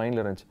இருக்குங்கிறது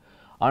மைண்டில் இருந்துச்சு.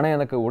 ஆனால்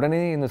எனக்கு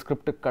உடனே இந்த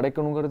ஸ்கிரிப்ட்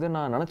கிடைக்கணுங்கிறது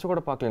நான் நினச்சி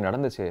கூட பார்க்கல,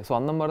 நடந்துச்சு. ஸோ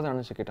அந்த மாதிரி தான்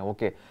நினச்சிக்கிட்டேன்.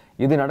 ஓகே,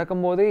 இது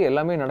நடக்கும்போதே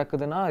எல்லாமே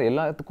நடக்குதுன்னா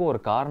எல்லாத்துக்கும்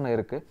ஒரு காரணம்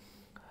இருக்குது.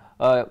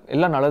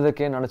 எல்லாம்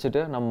நல்லதுக்கே நினச்சிட்டு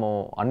நம்ம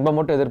அன்பை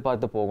மட்டும்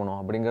எதிர்பார்த்து போகணும்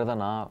அப்படிங்கிறத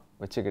நான்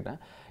வச்சுக்கிட்டேன்.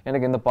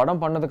 எனக்கு இந்த படம்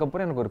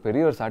பண்ணதுக்கப்புறம் எனக்கு ஒரு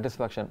பெரிய ஒரு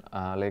சாட்டிஸ்ஃபேக்ஷன்.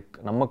 லைக்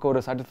நமக்கு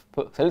ஒரு செல்ஃப்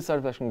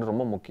சாட்டிஸ்ஃபேக்ஷன்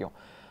ரொம்ப முக்கியம்.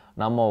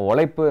 நம்ம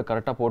உழைப்பு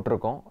கரெக்டாக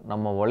போட்டிருக்கோம்,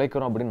 நம்ம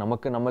உழைக்கிறோம் அப்படின்னு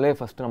நம்மளே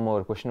ஃபஸ்ட்டு நம்ம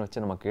ஒரு கொஷின்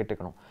வச்சு நம்ம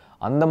கேட்டுக்கணும்.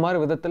 அந்த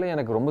மாதிரி விதத்தில்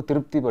எனக்கு ரொம்ப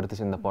திருப்தி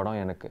படுத்துச்சு இந்த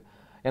படம்.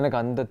 எனக்கு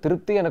அந்த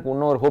திருப்தி எனக்கு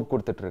இன்னொரு ஹோப்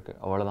கொடுத்துட்ருக்கு.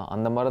 அவ்வளோதான்.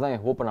 அந்த மாதிரி தான்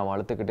என் ஹோப்பை நான்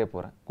வளர்த்துக்கிட்டே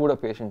போகிறேன். கூட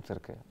பேஷன்ஸ்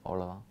இருக்குது,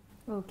 அவ்வளோதான்.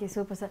 Okay,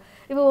 super sir.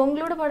 இப்போ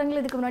உங்களோட படங்கள்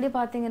இதுக்கு முன்னாடி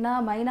பார்த்தீங்கன்னா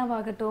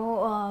மைனாவாகட்டும்,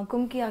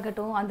 கும்கி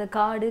ஆகட்டும், அந்த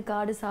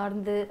காடு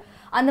சார்ந்து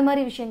அந்த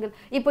மாதிரி விஷயங்கள்.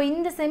 இப்போ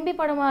இந்த செம்பி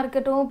படமாக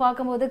இருக்கட்டும்,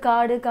 பார்க்கும்போது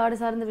காடு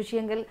சார்ந்த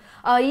விஷயங்கள்,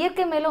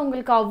 இயற்கை மேலே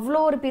உங்களுக்கு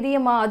அவ்வளோ ஒரு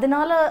பிரியமா,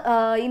 அதனால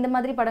இந்த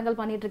மாதிரி படங்கள்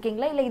பண்ணிட்டு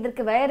இருக்கீங்களா, இல்லை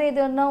இதற்கு வேற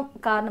எதுனா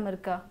காரணம்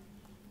இருக்கா?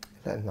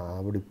 இல்லை, நான்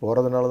அப்படி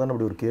போகிறதுனால தான்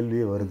அப்படி ஒரு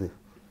கேள்வியே வருது.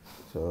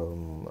 ஸோ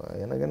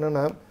எனக்கு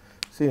என்னென்னா,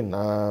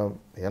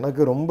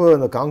 எனக்கு ரொம்ப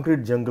இந்த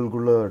கான்க்ரீட்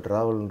ஜங்கிள்குள்ளே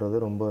ட்ராவல்ன்றது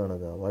ரொம்ப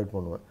எனக்கு அவாய்ட்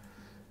பண்ணுவேன்.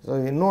 ஸோ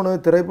இன்னொன்று,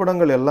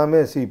 திரைப்படங்கள் எல்லாமே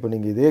இப்போ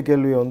நீங்கள் இதே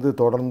கேள்வியை வந்து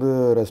தொடர்ந்து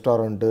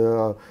ரெஸ்டாரண்ட்டு,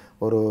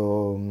 ஒரு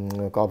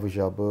காஃபி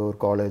ஷாப்பு, ஒரு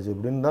காலேஜ்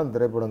இப்படின்னு தான்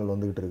திரைப்படங்கள்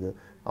வந்துக்கிட்டு இருக்குது.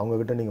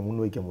 அவங்கக்கிட்ட நீங்கள்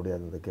முன்வைக்க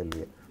முடியாது இந்த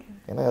கேள்வியை.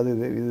 ஏன்னா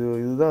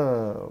இதுதான்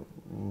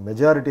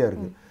மெஜாரிட்டியாக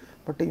இருக்குது.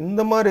 பட்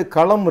இந்த மாதிரி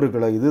களம்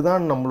இருக்குல்ல,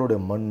 இதுதான்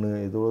நம்மளுடைய மண்,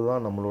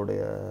 இதுதான்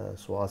நம்மளுடைய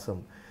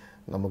சுவாசம்.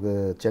 நமக்கு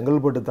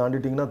செங்கல்பட்டு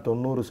தாண்டிட்டிங்கன்னா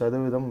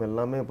 90%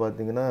 எல்லாமே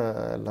பார்த்திங்கன்னா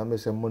எல்லாமே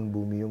செம்மண்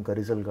பூமியும்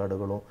கரிசல்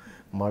காடுகளும்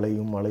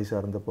மலையும் மலை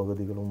சார்ந்த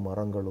பகுதிகளும்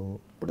மரங்களும்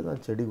இப்படி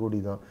தான், செடி கொடி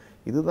தான்.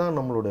 இதுதான்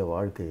நம்மளுடைய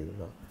வாழ்க்கை.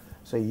 இதுதான்.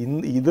 ஸோ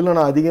இதில்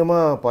நான்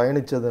அதிகமாக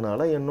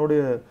பயணித்ததுனால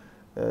என்னுடைய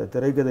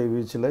திரைக்கதை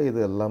வீச்சில்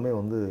இது எல்லாமே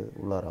வந்து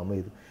உள்ளார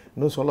அமையுது.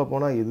 இன்னும்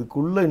சொல்லப்போனால்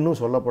இதுக்குள்ளே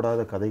இன்னும்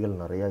சொல்லப்படாத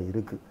கதைகள் நிறையா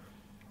இருக்குது.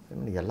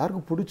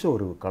 எல்லாருக்கும் பிடிச்ச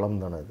ஒரு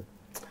களம் தானே அது.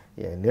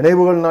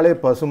 நினைவுகள்னாலே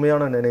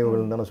பசுமையான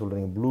நினைவுகள் தானே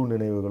சொல்கிறீங்க. ப்ளூ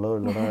நினைவுகளோ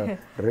இல்லைன்னா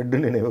ரெட்டு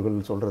நினைவுகள்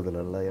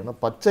சொல்கிறதுல இல்லை. ஏன்னா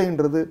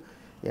பச்சைன்றது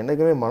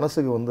என்றைக்குமே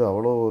மனசுக்கு வந்து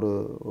அவ்வளோ ஒரு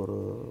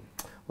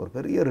ஒரு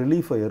பெரிய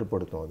ரிலீஃபை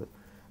ஏற்படுத்தும். அது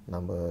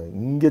நம்ம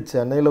இங்கே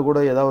சென்னையில் கூட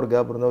ஏதாவது ஒரு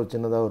கேப் இருந்தால் ஒரு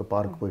சின்னதாக ஒரு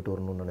பார்க் போயிட்டு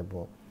வரணும்னு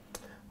நினைப்போம்.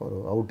 ஒரு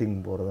அவுட்டிங்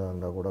போகிறதா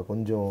இருந்தால் கூட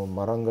கொஞ்சம்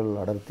மரங்கள்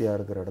அடர்த்தியாக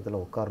இருக்கிற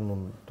இடத்துல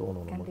உட்காரணும்னு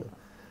தோணும் நமக்கு.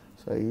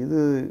 ஸோ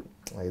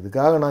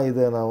இதுக்காக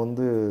நான்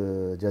வந்து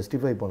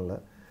ஜஸ்டிஃபை பண்ணல.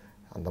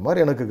 அந்த மாதிரி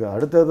எனக்கு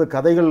அடுத்தது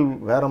கதைகள்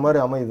வேறு மாதிரி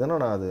அமையுதுன்னா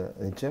நான் அது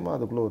நிச்சயமாக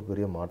அதுக்குள்ளே ஒரு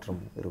பெரிய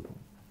மாற்றம் இருக்கும்.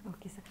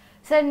 Okay sir.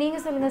 சார்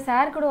நீங்கள் சொல்லுங்கள்,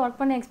 சார் கூட ஒர்க்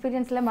பண்ண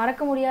எக்ஸ்பீரியன்ஸில்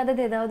மறக்க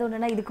முடியாதது ஏதாவது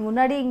ஒன்றுனா, இதுக்கு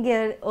முன்னாடி இங்கே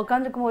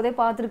உட்காந்துருக்கும் போதே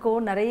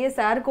பார்த்துருக்கோம், நிறைய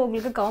சாருக்கு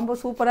உங்களுக்கு காம்போ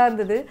சூப்பராக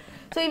இருந்தது.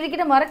 ஸோ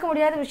இவர்கிட்ட மறக்க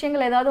முடியாத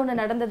விஷயங்கள் ஏதாவது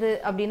ஒன்று நடந்தது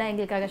அப்படின்னா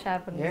எங்களுக்காக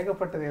ஷேர் பண்ணுங்க.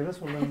 ஏகப்பட்டது எதுவும்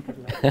சொல்லுன்னு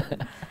தெரியல.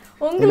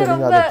 உங்களுக்கு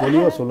ரொம்ப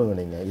தெளிவாக சொல்லுங்கள்.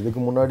 நீங்கள் இதுக்கு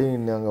முன்னாடி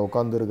நாங்கள்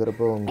உட்காந்து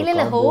இருக்கிறப்போ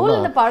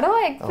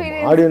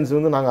ஆடியன்ஸ்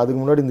வந்து நாங்கள்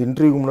அதுக்கு முன்னாடி இந்த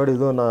இன்டர்வியூக்கு முன்னாடி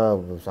எதுவும்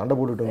நான் சண்டை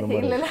போட்டுட்டு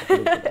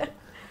இருந்தேன்.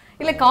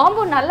 இல்லை,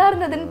 காம்போ நல்லா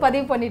இருந்ததுன்னு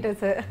பதிவு பண்ணிட்டேன்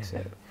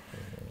சார்.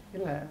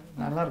 இல்லை,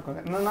 நல்லா இருக்கும்.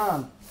 என்னன்னா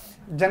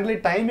ஜென்ரலி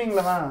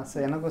டைமிங்கில் தான்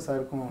சார் எனக்கும்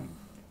சாருக்கும்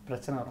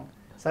பிரச்சனை வரும்.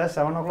 சார்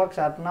 7 o'clock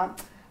ஷார்ட்னா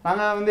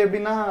நாங்கள் வந்து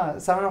எப்படின்னா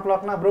 7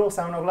 o'clockனா ப்ரோ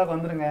 7 o'clock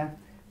வந்துடுங்க,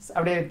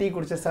 அப்படியே டீ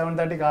குடிச்சு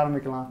 7:30க்கு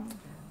ஆரம்பிக்கலாம்.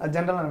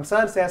 ஜென்ரலாக இருக்கும்.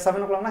 சார்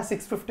 7 o'clockனா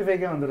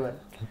 6:55 வந்துடுவார்.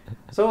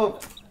 ஸோ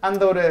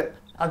அந்த ஒரு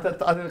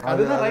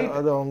அதுதான் ரைட்.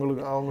 அது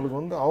அவங்களுக்கு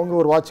வந்து அவங்க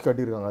ஒரு வாட்ச்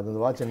கட்டியிருக்காங்க.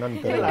 அது வாட்ச்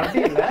என்னன்னு தெரியல.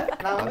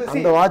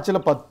 அந்த வாட்சில்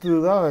 10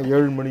 தான்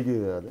 7 மணிக்கு.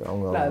 அது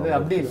அவங்க அது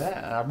அப்படி இல்லை,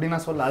 அப்படி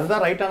நான் சொல்ல.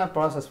 அதுதான் ரைட்டான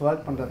ப்ராசஸ்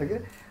ஒர்க் பண்ணுறதுக்கு.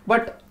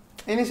 பட்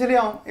இனிஷியலி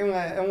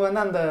இவங்க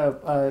வந்து அந்த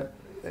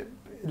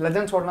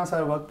லெஜண்ட்ஸோடலாம்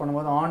சார் ஒர்க்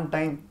பண்ணும்போது ஆன்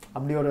டைம்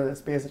அப்படி ஒரு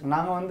ஸ்பேஸ் இருக்குது.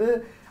 நாங்கள் வந்து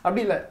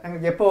அப்படி இல்லை,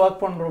 எங்களுக்கு எப்போ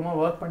ஒர்க் பண்ணுறோமோ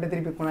ஒர்க் பண்ணிட்டு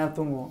திருப்பி கொஞ்ச நேரம்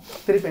தூங்குவோம்,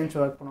 திருப்பி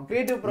எந்திச்சு ஒர்க் பண்ணுவோம்.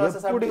 கிரியேட்டிவ்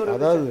ப்ராசஸ் அப்படி ஒரு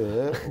அதாவது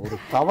ஒரு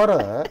தவறை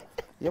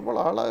எவ்வளோ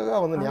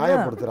அழகாக வந்து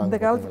நியாயப்படுத்துகிறாங்க இந்த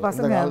காலத்து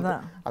பசங்க.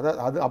 அதாவது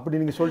அது அப்படி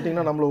நீங்கள்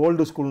சொல்லிட்டீங்கன்னா நம்மள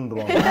ஓல்டு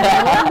ஸ்கூல்ன்றாங்க.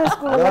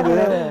 அதாவது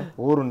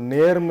ஒரு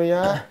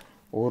நேர்மையாக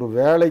ஒரு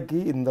வேலைக்கு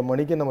இந்த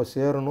மணிக்கு நம்ம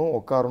சேரணும்,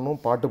 உட்காரணும்,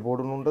 பாட்டு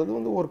போடணுன்றது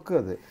வந்து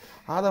ஒர்க்கு.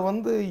 அதை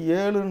வந்து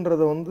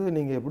 7ன்றதை வந்து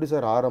நீங்கள் எப்படி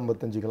சார்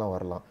 6:55க்கெலாம்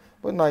வரலாம்?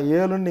 இப்போ நான்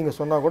 7ன்னு நீங்கள்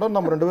சொன்னால் கூட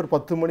நம்ம 2 பேர்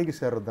 10 மணிக்கு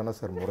சேர்றது தானே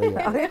சார்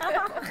முறையாக?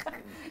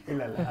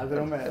 இல்லை அது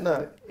ரொம்ப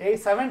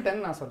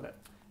 7-10 நான் சொல்ல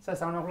சார்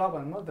 7 o'clock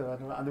வரும்போது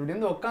அது இப்படி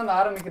வந்து உட்காந்து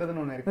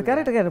ஆரம்பிக்கிறதுன்னு ஒன்று இருக்குது.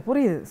 கரெக்ட்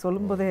புரியுது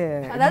சொல்லும்போதே.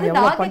 அதாவது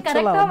நாங்க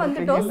கரெக்டா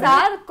வந்துட்டோம்,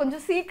 சார்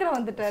கொஞ்சம் சீக்கிரம்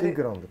வந்துட்டாரு.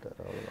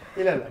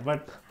 இல்லை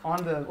but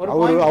on the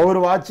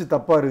our watch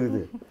தப்பா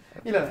இருக்குது.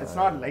 இல்ல it's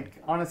not like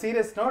on a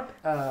serious note.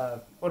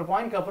 ஒரு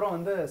பாயிண்ட்க்கு அப்புறம்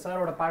வந்து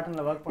சாரோட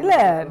பேட்டர்ன்ல வர்க் பண்ண இல்ல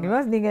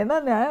நிவாஸ், நீங்க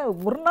என்ன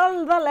ஒரு நாள்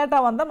தான் லேட்டா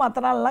வந்தா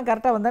மத்த நாள் எல்லாம்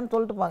கரெக்டா வந்தேன்னு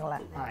சொல்லிட்டு பாங்களே,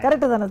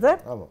 கரெக்ட் தானே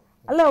சார்? ஆமா.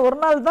 அல்ல ஒரு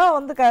நாள் தான்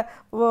வந்து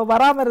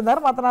வராம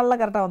இருந்தாரு, மத்த நாள்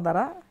எல்லாம் கரெக்டா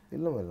வந்தாரா?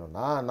 இல்ல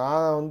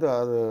நான் வந்து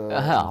அது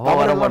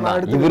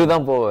இவரு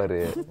தான்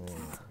போவாரு.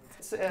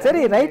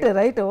 சரி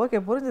ரைட்டு ஓகே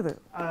புரிஞ்சுது.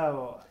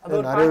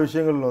 நிறைய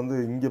விஷயங்கள் வந்து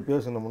இங்க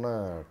பேசணும்னா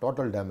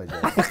டோட்டல் டேமேஜ்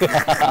ஆகும்.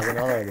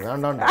 அதனால அது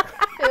வேண்டாம்.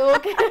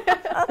 ஓகே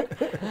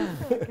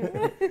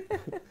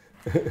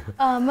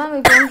மேம்,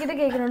 இப்போ உங்ககிட்ட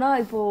கேட்கணும்னா,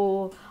 இப்போ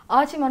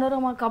ஆச்சி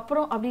மனோரமாக்கு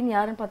அப்புறம் அப்படின்னு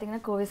யாருன்னு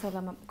பார்த்தீங்கன்னா கோவை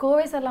சரளா மேம்.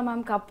 கோவை சரளா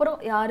மேம்க்கு அப்புறம்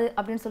யாரு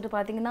அப்படின்னு சொல்லிட்டு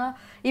பார்த்தீங்கன்னா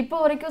இப்போ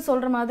வரைக்கும்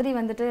சொல்ற மாதிரி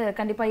வந்துட்டு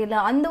கண்டிப்பா இல்லை.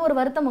 அந்த ஒரு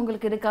வருத்தம்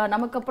உங்களுக்கு இருக்கா?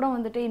 நமக்கு அப்புறம்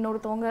வந்துட்டு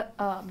இன்னொருத்தவங்க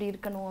அப்படி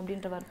இருக்கணும்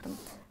அப்படின்ற வருத்தம்?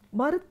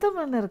 வருத்தம்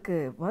என்ன இருக்கு?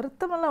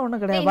 வருத்தமெல்லாம்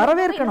ஒன்றும் கிடையாது,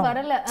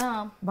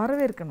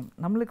 வரவேற்கணும்.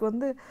 நம்மளுக்கு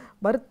வந்து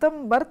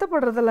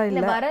வருத்தப்படுறதெல்லாம்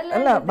இல்லை,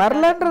 இல்லை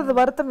வரலன்றது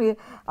வருத்தம்.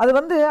 அது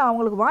வந்து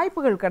அவங்களுக்கு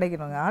வாய்ப்புகள்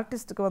கிடைக்கணுங்க.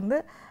 ஆர்டிஸ்ட்டுக்கு வந்து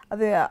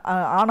அது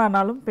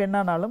ஆணானாலும்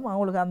பெண்ணானாலும்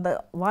அவங்களுக்கு அந்த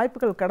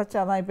வாய்ப்புகள்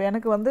கிடைச்சாதான். இப்போ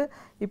எனக்கு வந்து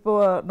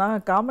இப்போது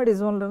நான் காமெடி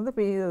ஜோன்லேருந்து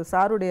இப்போ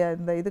சாருடைய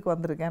இந்த இதுக்கு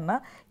வந்திருக்கேன்னா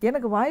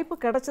எனக்கு வாய்ப்பு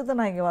கிடைச்சது,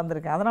 நான் இங்கே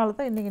வந்திருக்கேன். அதனால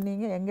தான் இன்றைக்கி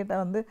நீங்கள் எங்கிட்ட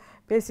வந்து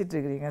பேசிகிட்டு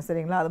இருக்கிறீங்க,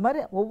 சரிங்களா? அது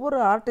மாதிரி ஒவ்வொரு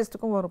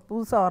ஆர்டிஸ்ட்டுக்கும் ஒரு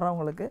புதுசாக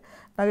வர்றவங்களுக்கு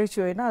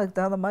நகைச்சுவைனா அதுக்கு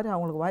தகுந்த மாதிரி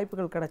அவங்களுக்கு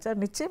வாய்ப்புகள் கிடைச்சா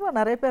நிச்சயமாக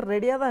நிறைய பேர்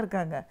ரெடியாக தான்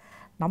இருக்காங்க,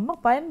 நம்ம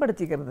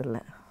பயன்படுத்திக்கிறது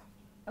இல்லை.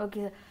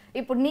 ஓகே சார்,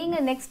 இப்போ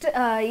நீங்கள் நெக்ஸ்ட்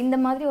இந்த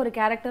மாதிரி ஒரு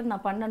கேரக்டர்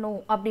நான் பண்ணணும்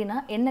அப்படின்னா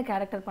என்ன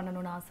கேரக்டர்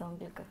பண்ணணும்னு ஆசை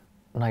உங்களுக்கு?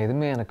 நான்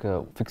எதுவுமே எனக்கு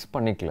ஃபிக்ஸ்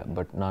பண்ணிக்கல,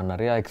 பட் நான்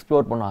நிறையா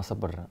எக்ஸ்ப்ளோர் பண்ண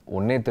ஆசைப்பட்றேன்.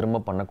 ஒன்றே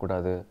திரும்ப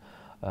பண்ணக்கூடாது,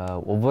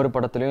 ஒவ்வொரு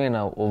படத்துலையும்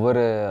நான்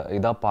ஒவ்வொரு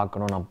இதாக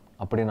பார்க்கணும் நான்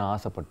அப்படி நான்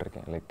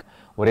ஆசைப்பட்டிருக்கேன். லைக்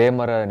ஒரே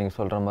மாதிரி நீங்கள்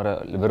சொல்கிற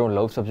மாதிரி வெறும்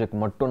லவ்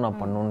சப்ஜெக்ட் மட்டும் நான்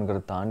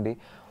பண்ணணுங்கிறத தாண்டி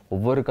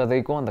ஒவ்வொரு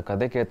கதைக்கும் அந்த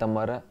கதைக்கு ஏற்ற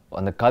மாதிரி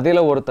அந்த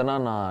கதையில் ஒருத்தனா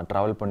நான்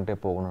ட்ராவல் பண்ணிட்டே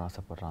போகணும்னு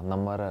ஆசைப்பட்றேன். அந்த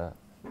மாதிரி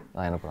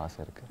தான் எனக்கு ஒரு ஆசை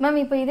இருக்குது. மேம்,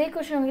 இப்போ இதே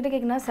கொஸ்டின் உங்ககிட்ட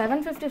கேட்கணும்.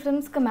 750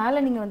 ஃபிலிம்ஸ்க்கு மேலே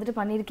நீங்கள் வந்துட்டு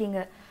பண்ணியிருக்கீங்க,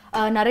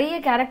 நிறைய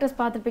கேரக்டர்ஸ்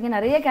பார்த்துருப்பீங்க,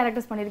 நிறைய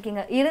கேரக்டர்ஸ்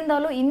பண்ணியிருக்கீங்க.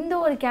 இருந்தாலும் இந்த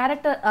ஒரு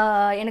கேரக்டர்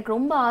எனக்கு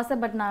ரொம்ப ஆசை,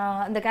 பட்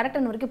நான் அந்த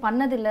கேரக்டர் வரைக்கும்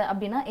பண்ணதில்லை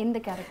அப்படின்னா எந்த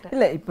கேரக்டர்?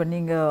 இல்லை, இப்போ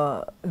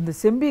நீங்கள் இந்த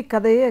செம்பி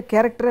கதையே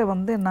கேரக்டரே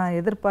வந்து நான்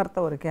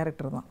எதிர்பார்த்த ஒரு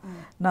கேரக்டர் தான்.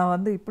 நான்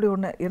வந்து இப்படி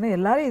ஒன்று, ஏன்னா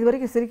எல்லாரும் இது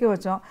வரைக்கும் சிரிக்க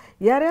வச்சோம்,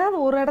 யாரையாவது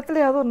ஒரு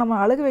இடத்துலையாவது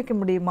நம்ம அழுக வைக்க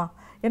முடியுமா?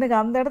 எனக்கு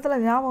அந்த இடத்துல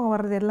ஞாபகம்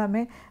வர்றது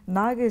எல்லாமே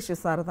நாகேஷ்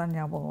சார் தான்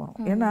ஞாபகம்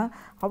வரும். ஏன்னா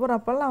அவர்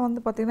அப்போல்லாம் வந்து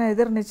பார்த்திங்கன்னா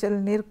எதிர்நீச்சல்,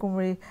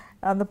 நீர்க்குமிழி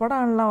அந்த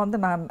படம்லாம் வந்து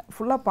நான்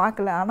ஃபுல்லாக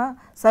பார்க்கல, ஆனால்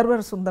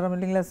சர்வர் சுந்தரம்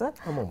இல்லைங்களா சார்,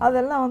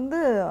 அதெல்லாம் வந்து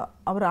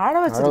அவர் ஆழ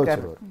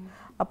வச்சிருக்காரு.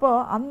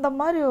 அப்போது அந்த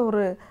மாதிரி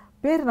ஒரு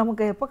பேர்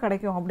நமக்கு எப்போ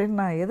கிடைக்கும்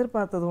அப்படின்னு நான்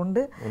எதிர்பார்த்தது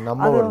உண்டு.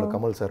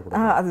 கமல் சார்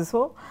அது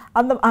ஸோ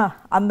அந்த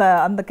அந்த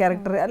அந்த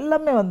கேரக்டர்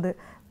எல்லாமே வந்து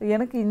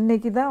எனக்கு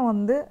இன்றைக்கி தான்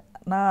வந்து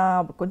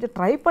நான் கொஞ்சம்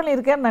ட்ரை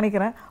பண்ணியிருக்கேன்னு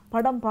நினைக்கிறேன்.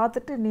 படம்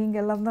பார்த்துட்டு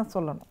நீங்கள் எல்லாம் தான்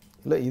சொல்லணும்.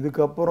 இல்லை,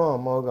 இதுக்கப்புறம்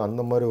அம்மாவுக்கு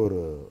அந்த மாதிரி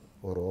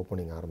ஒரு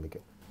ஓப்பனிங்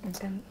ஆரம்பிக்கும்.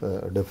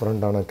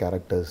 டிஃப்ரெண்ட்டான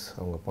கேரக்டர்ஸ்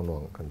அவங்க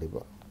பண்ணுவாங்க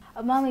கண்டிப்பாக.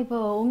 மேம், இப்போ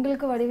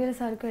உங்களுக்கு வடிவேலு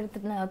சாருக்கு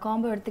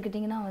காம்போ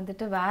எடுத்துக்கிட்டிங்கன்னா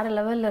வந்துட்டு வேறு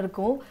லெவலில்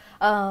இருக்கும்,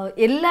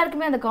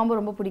 எல்லாருக்குமே அந்த காம்போ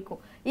ரொம்ப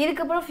பிடிக்கும்.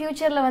 இதுக்கப்புறம்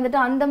ஃப்யூச்சரில் வந்துட்டு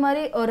அந்த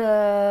மாதிரி ஒரு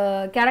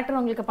கேரக்டர்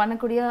உங்களுக்கு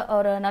பண்ணக்கூடிய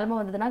ஒரு நிலைமை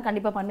வந்ததுன்னா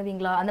கண்டிப்பாக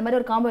பண்ணுவீங்களா? அந்த மாதிரி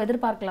ஒரு காம்போ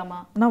எதிர்பார்க்கலாமா?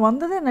 நான்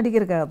வந்ததே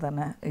நடிக்கிறதுக்காக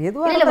தானே.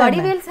 எதுவும் இல்லை,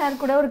 வடிவேல்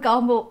சார் கூட ஒரு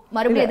காம்போ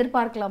மறுபடியும்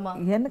எதிர்பார்க்கலாமா?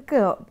 எனக்கு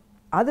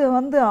அது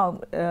வந்து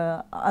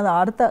அது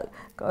அடுத்த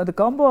அது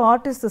காம்போ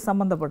ஆர்டிஸ்ட்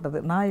சம்மந்தப்பட்டது,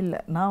 நான்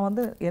இல்லை. நான்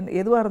வந்து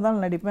எதுவாக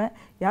இருந்தாலும் நடிப்பேன்,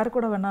 யார்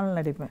கூட வேணாலும்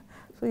நடிப்பேன்.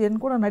 ஸோ என்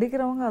கூட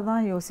நடிக்கிறவங்க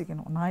அதான்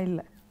யோசிக்கணும், நான்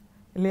இல்லை,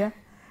 இல்லையா?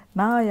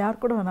 நான்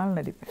யார் கூட வேணாலும்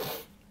நடிப்பேன்.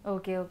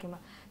 ஓகேம்மா.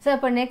 சார்,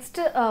 இப்போ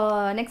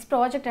நெக்ஸ்ட்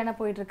ப்ராஜெக்ட் என்ன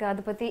போயிட்டுருக்கு,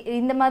 அதை பற்றி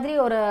இந்த மாதிரி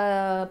ஒரு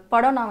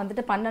படம் நான்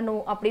வந்துட்டு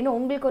பண்ணணும் அப்படின்னு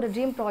உங்களுக்கு ஒரு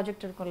ட்ரீம்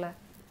ப்ராஜெக்ட் இருக்கும்ல,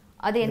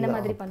 அது என்ன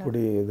மாதிரி பண்ணணும்?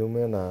 அப்படி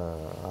எதுவுமே நான்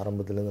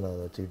ஆரம்பத்துலேருந்து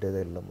நான்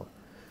வச்சுக்கிட்டே இல்லைம்மா.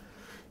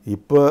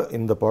 இப்போ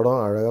இந்த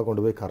படம் அழகாக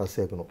கொண்டு போய் கரை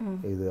சேர்க்கணும்.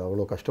 இது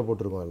அவ்வளோ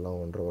கஷ்டப்பட்டுருக்கோம் எல்லாம்,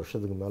 1.5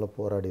 வருஷத்துக்கு மேலே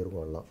போராடி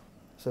இருக்கோம் எல்லாம்.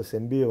 ஸோ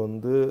செம்பியை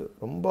வந்து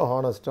ரொம்ப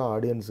ஹானஸ்ட்டாக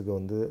ஆடியன்ஸுக்கு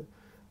வந்து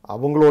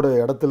அவங்களோட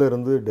இடத்துல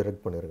இருந்து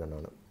டைரக்ட் பண்ணியிருக்கேன்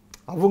நான்.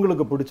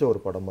 அவங்களுக்கு பிடிச்ச ஒரு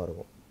படமாக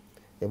இருக்கும்.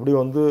 எப்படி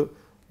வந்து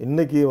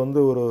இன்றைக்கி வந்து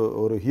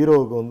ஒரு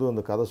ஹீரோவுக்கு வந்து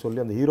அந்த கதை சொல்லி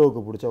அந்த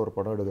ஹீரோவுக்கு பிடிச்ச ஒரு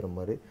படம் எடுக்கிற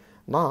மாதிரி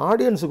நான்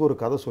ஆடியன்ஸுக்கு ஒரு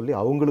கதை சொல்லி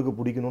அவங்களுக்கு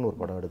பிடிக்கணும்னு ஒரு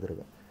படம்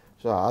எடுத்திருக்கேன்.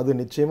 ஸோ அது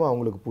நிச்சயமாக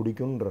அவங்களுக்கு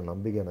பிடிக்குன்ற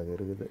நம்பிக்கை எனக்கு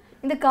இருக்குது.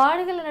 இந்த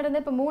காடுகள்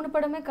நடந்த இப்போ 3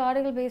 படமே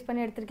காடுகள் பேஸ்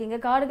பண்ணி எடுத்திருக்கீங்க.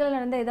 காடுகள்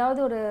நடந்த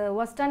ஏதாவது ஒரு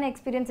ஒஸ்டான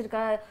எக்ஸ்பீரியன்ஸ்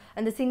இருக்கா?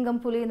 அந்த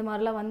சிங்கம் புலி இந்த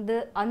மாதிரிலாம் வந்து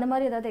அந்த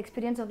மாதிரி ஏதாவது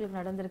எக்ஸ்பீரியன்ஸ் உங்களுக்கு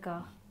நடந்திருக்கா?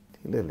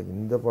 இல்லை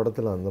இந்த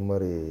படத்தில் அந்த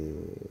மாதிரி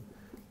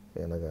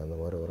எனக்கு அந்த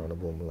மாதிரி ஒரு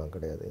அனுபவம்லாம்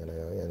கிடையாது.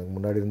 எனக்கு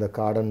முன்னாடி இருந்த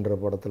காடன்ற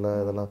படத்தில்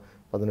இதெல்லாம்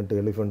 18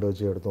 எலிஃபெண்ட்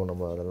வச்சு எடுத்தோம்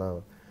நம்ம. அதெல்லாம்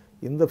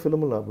இந்த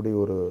ஃபிலிமில் அப்படி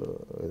ஒரு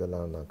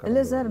இதெல்லாம் நான்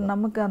இல்லை சார்,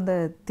 நமக்கு அந்த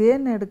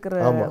தேன் எடுக்கிற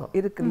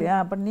இருக்கு இல்லையா,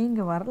 அப்போ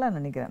நீங்கள் வரலான்னு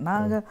நினைக்கிறேன்.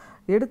 நாங்கள்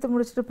எடுத்து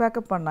முடிச்சுட்டு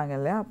பேக்கப் பண்ணாங்க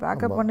இல்லையா,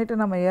 பேக்கப் பண்ணிவிட்டு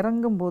நம்ம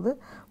இறங்கும்போது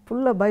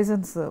ஃபுல்லாக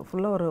பைசன்ஸ்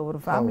ஃபுல்லாக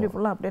ஒரு ஃபேமிலி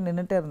ஃபுல்லாக அப்படியே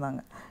நின்றுட்டே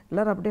இருந்தாங்க.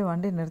 எல்லோரும் அப்படியே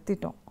வண்டி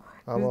நிறுத்திட்டோம்.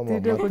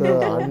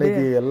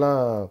 அன்னைக்கு எல்லாம்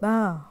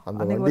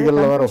அந்த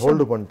வண்டிகள்ல வேற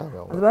ஹோல்டு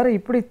பண்ணிட்டாங்க. அது வேற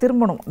இப்படி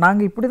திரும்பணும்,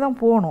 நாங்கள் இப்படி தான்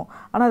போகணும்,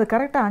 ஆனால் அது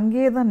கரெக்டாக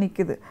அங்கேயே தான்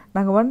நிற்குது.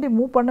 நாங்கள் வண்டி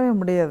மூவ் பண்ணவே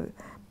முடியாது.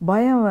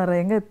 பயம் வேறு,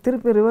 எங்கே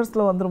திருப்பி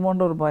ரிவர்ஸில்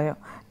வந்துருமோன்ற ஒரு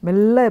பயம்.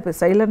 மெல்ல இப்போ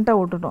சைலண்ட்டாக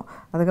விட்டுட்டோம்.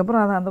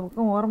 அதுக்கப்புறம் அது அந்த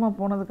பக்கம் ஓரமாக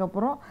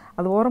போனதுக்கப்புறம்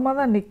அது ஓரமாக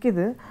தான்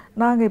நிற்கிது.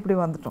 நாங்கள் இப்படி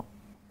வந்துட்டோம்.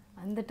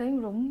 அந்த டைம்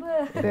ரொம்ப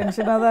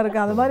டென்ஷனாக தான்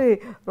இருக்குது. அது மாதிரி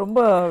ரொம்ப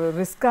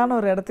ரிஸ்க்கான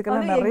ஒரு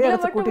இடத்துக்கெல்லாம் நிறைய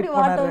இடத்துக்கு கூட்டிகிட்டு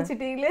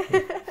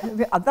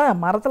போனாரு.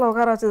 அதான் மரத்தில்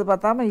உட்கார வச்சது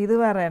பார்த்தாம இது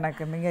வேற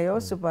எனக்கு. நீங்கள்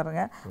யோசிச்சு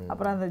பாருங்கள்.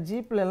 அப்புறம் அந்த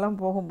ஜீப்பில் எல்லாம்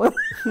போகும்போது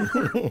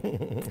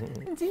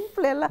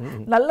ஜீப்பில் எல்லாம்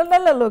நல்ல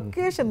நல்ல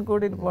லொக்கேஷன்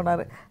கூட்டிகிட்டு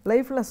போனார்.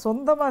 லைஃப்பில்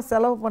சொந்தமாக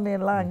செலவு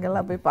பண்ணிடலாம்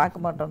அங்கெல்லாம் போய்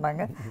பார்க்க மாட்டோம்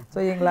நாங்கள். ஸோ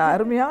எங்களை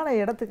அருமையான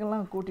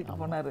இடத்துக்கெல்லாம் கூட்டிகிட்டு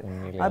போனார்.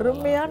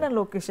 அருமையான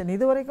லொக்கேஷன்.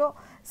 இது வரைக்கும்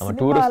நம்ம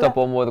டூரிஸ்டாக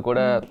போகும்போது கூட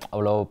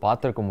அவ்வளோ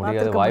பார்த்துருக்க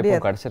முடியாது,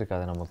 வாய்ப்பும்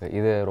கிடச்சிருக்காது நமக்கு.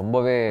 இது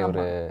ரொம்பவே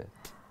ஒரு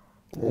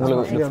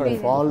உங்களுக்கு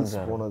ஃபால்ஸ்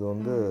போனது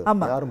வந்து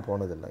யாரும்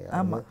போனதில்லை.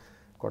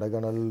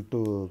 கொடைக்கானல்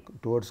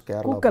டுவர்ட்ஸ்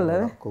கேரளா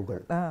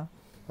கூகுள்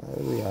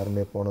அது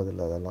யாருமே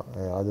போனதில்லை. அதெல்லாம்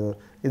அது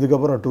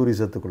இதுக்கப்புறம்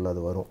டூரிசத்துக்குள்ள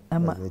அது வரும்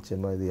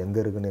நிச்சயமாக. இது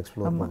எங்கே இருக்குன்னு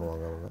எக்ஸ்ப்ளோர்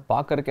பண்ணுவாங்க அவங்க.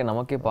 பார்க்கறதுக்கே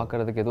நமக்கே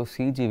பார்க்கறதுக்கு ஏதோ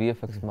சிஜி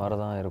விஎஃப்எக்ஸ் மாதிரி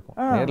தான் இருக்கும்.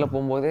 நேரில்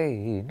போகும்போதே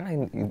என்ன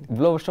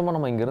இவ்வளோ வருஷமாக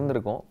நம்ம இங்கே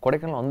இருந்திருக்கோம்,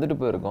 கொடைக்கானல் வந்துட்டு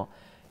போயிருக்கோம்,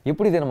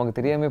 எப்படி இது நமக்கு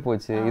தெரியாமே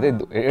போச்சு, இதை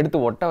எடுத்து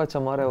ஒட்ட வச்ச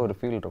மாதிரி ஒரு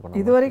ஃபீல் இருக்கும்.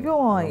 இது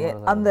வரைக்கும்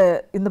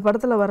இந்த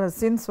படத்தில் வர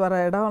சீன்ஸ்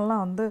வர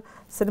இடம்லாம் வந்து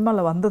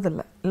சினிமாவில்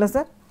வந்ததில்லை இல்லை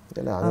சார்?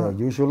 இல்லை,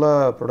 அது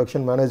யூஸ்வலாக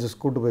ப்ரொடக்ஷன் மேனேஜர்ஸ்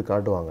கூட்டு போய்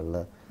காட்டுவாங்கல்ல,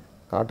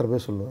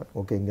 காட்டுறப்பே சொல்லுவேன்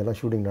ஓகே இங்கெல்லாம்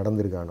ஷூட்டிங்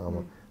நடந்திருக்கான்.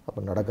 ஆமாம், அப்போ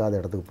நடக்காத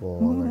இடத்துக்கு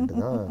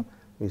போவோம்ட்டு தான்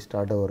வி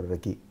ஸ்டார்ட் ஒரு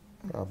ரெக்கி.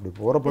 அப்படி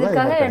போகிறப்ப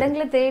தான்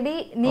இடங்களை தேடி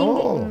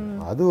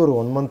அது ஒரு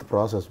 1 month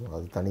ப்ராசஸ்.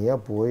 அது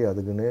தனியாக போய்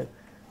அதுக்குன்னு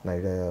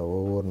நான்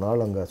ஒவ்வொரு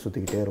நாள் அங்கே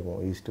சுற்றிக்கிட்டே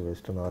இருப்போம். ஈஸ்ட்டு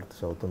வெஸ்ட்டு நார்த்து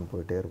சவுத்துன்னு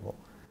போயிட்டே இருப்போம்.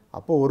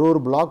 அப்போ ஒரு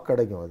பிளாக்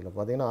கிடைக்கும். அதில்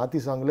பார்த்தீங்கன்னா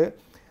ஆத்திசாங்கிலே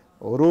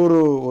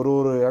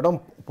ஒரு இடம்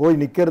போய்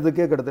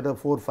நிற்கிறதுக்கே கிட்டத்தட்ட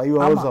 4-5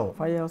 hours ஆகும்.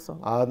 5 hours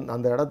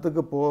அந்த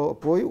இடத்துக்கு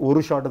போய்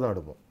ஒரு ஷாட்டு தான்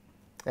எடுப்போம்.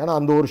 ஏன்னா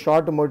அந்த ஒரு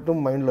ஷாட்டு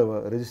மட்டும் மைண்டில்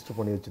ரெஜிஸ்டர்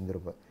பண்ணி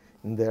வச்சுருந்துருப்பேன்.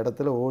 இந்த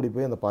இடத்துல ஓடி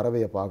போய் அந்த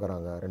பறவையை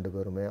பார்க்குறாங்க 2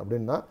 பேருமே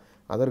அப்படின்னா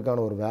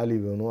அதற்கான ஒரு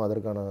வேல்யூ வேணும்,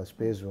 அதற்கான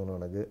ஸ்பேஸ் வேணும்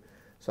எனக்கு.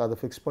 ஸோ அதை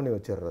ஃபிக்ஸ் பண்ணி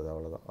வச்சிடுறது,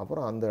 அவ்வளோதான்.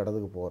 அப்புறம் அந்த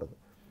இடத்துக்கு போகிறது,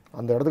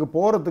 அந்த இடத்துக்கு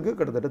போகிறதுக்கு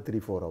கிட்டத்தட்ட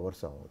 3-4 hours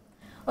ஆகும்.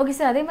 ஓகே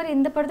சார், அதே மாதிரி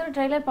இந்த படத்தோட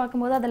ட்ரைலர்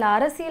பார்க்கும்போது அதில்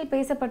அரசியல்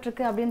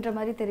பேசப்பட்டிருக்கு அப்படின்ற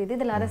மாதிரி தெரியுது.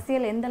 இதில்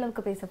அரசியல் எந்த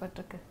அளவுக்கு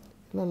பேசப்பட்டிருக்கு?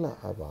 இல்லை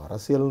அப்போ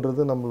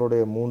அரசியல்ன்றது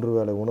நம்மளுடைய 3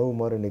 வேளை உணவு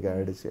மாதிரி இன்றைக்கி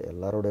ஆகிடுச்சு.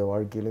 எல்லாருடைய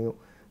வாழ்க்கையிலையும்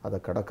அதை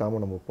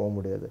கடக்காமல் நம்ம போக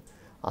முடியாது.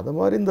 அது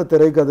மாதிரி இந்த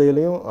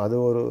திரைக்கதையிலையும் அது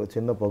ஒரு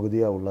சின்ன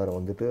பகுதியாக உள்ளார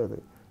வந்துட்டு அது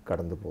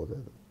கடந்து போகுது.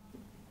 அது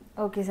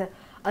ஓகே சார்.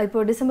 இப்போ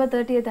December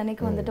 30th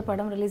அன்னைக்கு வந்துட்டு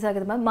படம் ரிலீஸ்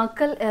ஆகுது.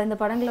 மக்கள் இந்த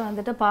படங்களை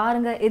வந்துட்டு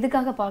பாருங்க,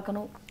 எதுக்காக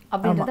பார்க்கணும்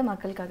அப்படின்றத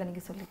மக்களுக்காக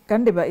நீங்கள் சொல்லி.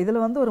 கண்டிப்பாக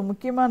இதில் வந்து ஒரு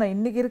முக்கியமான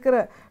இன்றைக்கி இருக்கிற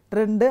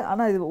ட்ரெண்டு,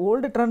 ஆனால் இது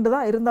ஓல்டு ட்ரெண்டு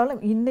தான் இருந்தாலும்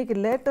இன்றைக்கி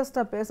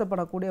லேட்டஸ்ட்டாக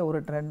பேசப்படக்கூடிய ஒரு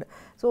ட்ரெண்டு.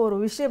 ஸோ ஒரு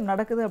விஷயம்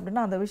நடக்குது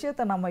அப்படின்னா அந்த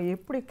விஷயத்தை நம்ம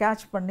எப்படி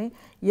கேட்ச் பண்ணி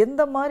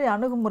எந்த மாதிரி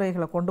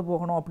அணுகுமுறைகளை கொண்டு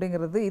போகணும்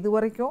அப்படிங்கிறது இது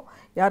வரைக்கும்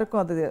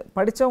யாருக்கும் அது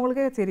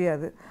படித்தவங்களுக்கே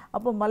தெரியாது.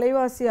 அப்போ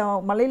மலைவாசி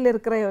மலையில்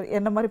இருக்கிற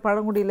என்ன மாதிரி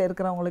பழங்குடியில்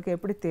இருக்கிறவங்களுக்கு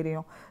எப்படி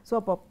தெரியும்? ஸோ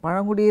அப்போ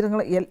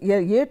பழங்குடியினங்களை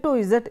A to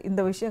Z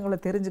இந்த விஷயங்களை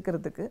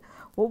தெரிஞ்சுக்கிறதுக்கு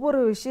ஒவ்வொரு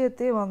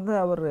விஷயத்தையும் வந்து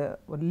அவர்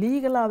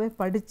லீகலாகவே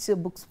படித்து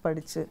புக்ஸ்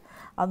படித்து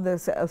அந்த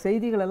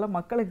செய்திகளெல்லாம்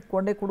மக்களுக்கு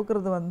கொண்டே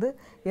கொடுக்கறது வந்து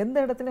எந்த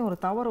இடத்துலையும் ஒரு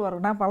தவறு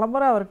வரும். நான்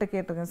பலமுறை அவர்கிட்ட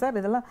கேட்டிருக்கேன், சார்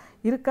இதெல்லாம்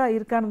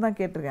இருக்கான்னு தான்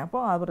கேட்டிருக்கேன். அப்போ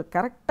அவர்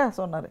கரெக்டாக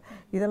சொன்னார்.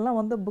 இதெல்லாம்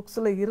வந்து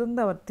புக்ஸில்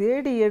இருந்து அவர்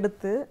தேடி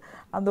எடுத்து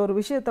அந்த ஒரு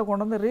விஷயத்தை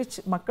கொண்டு வந்து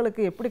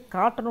மக்களுக்கு எப்படி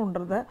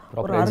காட்டணுன்றத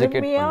ஒரு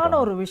அருமையான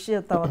ஒரு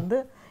விஷயத்தை வந்து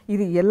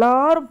இது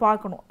எல்லாரும்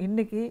பார்க்கணும்.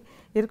 இன்றைக்கி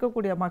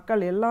இருக்கக்கூடிய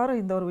மக்கள் எல்லாரும்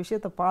இந்த ஒரு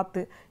விஷயத்தை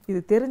பார்த்து இது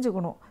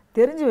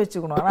தெரிஞ்சு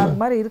வச்சுக்கணும். ஆனால் அது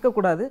மாதிரி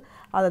இருக்கக்கூடாது,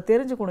 அதை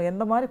தெரிஞ்சுக்கணும்,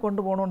 எந்த மாதிரி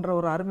கொண்டு போகணுன்ற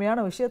ஒரு அருமையான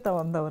விஷயத்தை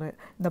வந்து அவர்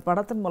இந்த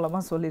படத்தின்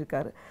மூலமாக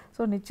சொல்லியிருக்காரு.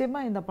 ஸோ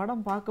நிச்சயமாக இந்த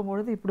படம்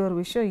பார்க்கும்பொழுது இப்படி ஒரு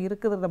விஷயம்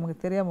இருக்குது நமக்கு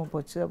தெரியாமல்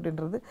போச்சு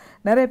அப்படின்றது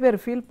நிறைய பேர்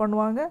ஃபீல்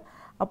பண்ணுவாங்க.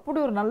 அப்படி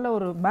ஒரு நல்ல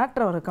ஒரு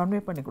மேட்ரை அவர்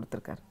கன்வே பண்ணி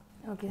கொடுத்துருக்காரு.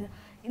 ஓகே சார்,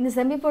 இந்த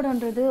செம்பி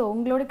படம்ன்றது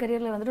உங்களோட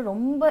கரியரில் வந்துட்டு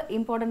ரொம்ப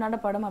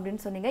இம்பார்ட்டண்டான படம்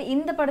அப்படின்னு சொன்னீங்க.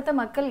 இந்த படத்தை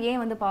மக்கள்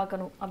ஏன் வந்து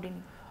பார்க்கணும்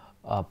அப்படின்னு?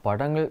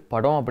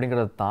 படம்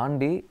அப்படிங்கிறத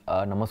தாண்டி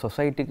நம்ம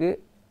சொசைட்டிக்கு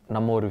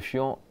நம்ம ஒரு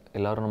விஷயம்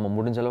எல்லோரும் நம்ம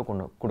முடிஞ்ச அளவுக்கு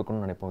ஒன்று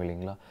கொடுக்கணும்னு நினைப்போம்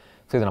இல்லைங்களா?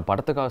 ஸோ இதை நான்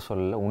படத்துக்காக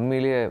சொல்லலை,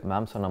 உண்மையிலேயே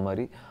மேம் சொன்ன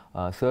மாதிரி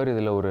சார்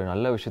இதில் ஒரு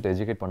நல்ல விஷயத்தை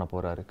எஜுகேட் பண்ண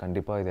போகிறாரு.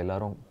 கண்டிப்பாக இது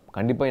எல்லாரும்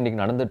கண்டிப்பாக இன்றைக்கி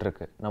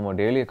நடந்துகிட்ருக்கு. நம்ம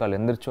டெய்லி கால்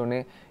எந்திரிச்சோடனே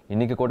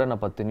இன்றைக்கி கூட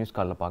நான் 10 நியூஸ்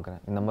காலில்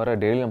பார்க்குறேன். இந்த மாதிரி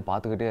டெய்லி நம்ம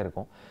பார்த்துக்கிட்டே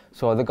இருக்கோம்.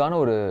 ஸோ அதுக்கான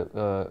ஒரு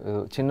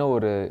சின்ன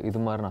ஒரு இது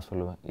மாதிரி நான்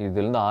சொல்லுவேன்.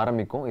 இதுலேருந்து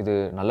ஆரம்பிக்கும், இது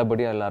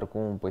நல்லபடியாக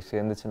எல்லாருக்கும் போய்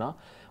சேர்ந்துச்சுன்னா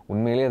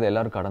உண்மையிலேயே அதை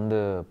எல்லோரும் கடந்து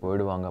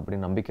போயிடுவாங்க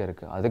அப்படின்னு நம்பிக்கை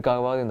இருக்குது.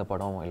 அதுக்காகவாவது இந்த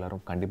படம்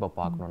எல்லோரும் கண்டிப்பாக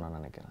பார்க்கணுன்னு நான்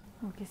நினைக்கிறேன்.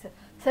 Okay sir.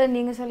 சார்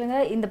நீங்கள்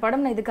சொல்லுங்கள், இந்த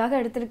படம் நான் இதுக்காக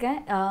எடுத்திருக்கேன்,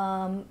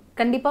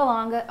 கண்டிப்பாக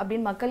வாங்க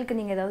அப்படின்னு மக்களுக்கு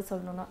நீங்கள் ஏதாவது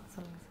சொல்லணும்னா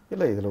சொல்லுங்கள்.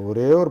 இல்லை, இதில்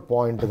ஒரே ஒரு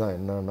பாயிண்ட் தான்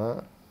என்னன்னா,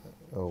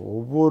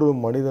 ஒவ்வொரு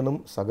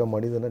மனிதனும் சக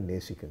மனிதனை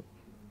நேசிக்கணும்.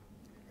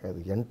 அது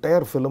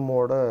என்டையர்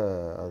ஃபிலிமோட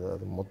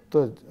அது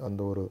மொத்த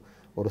அந்த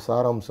ஒரு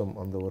சாராம்சம்,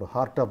 அந்த ஒரு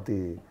ஹார்ட் ஆஃப்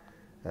தி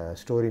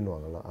ஸ்டோரின்னு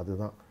வாங்கலாம்.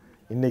 அதுதான்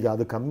இன்றைக்கி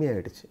அது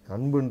கம்மியாயிடுச்சு.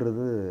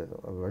 அன்புன்றது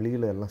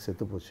வெளியில் எல்லாம்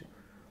செத்து போச்சு.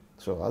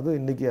 ஸோ அது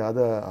இன்றைக்கி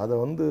அதை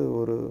வந்து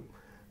ஒரு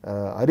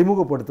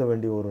அறிமுகப்படுத்த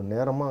வேண்டிய ஒரு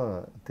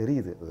நேரமாக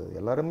தெரியுது. அது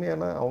எல்லாருமே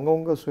ஏன்னா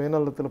அவங்கவுங்க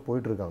சுயநலத்தில்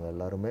போயிட்டுருக்காங்க.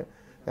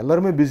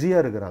 எல்லாருமே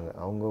பிஸியாக இருக்கிறாங்க.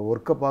 அவங்க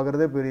ஒர்க்கை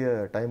பார்க்குறதே பெரிய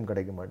டைம்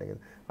கிடைக்க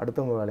மாட்டேங்குது.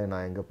 அடுத்தவங்க வேலையை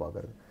நான் எங்கே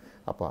பார்க்குறது?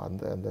 அப்போ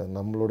அந்த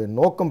நம்மளுடைய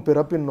நோக்கம்,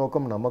 பிறப்பின்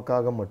நோக்கம்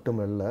நமக்காக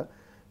மட்டுமல்ல,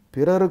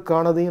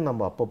 பிறருக்கானதையும்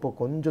நம்ம அப்பப்போ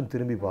கொஞ்சம்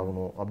திரும்பி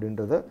பார்க்கணும்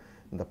அப்படின்றத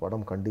இந்த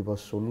படம் கண்டிப்பாக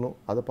சொல்லும்.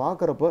 அதை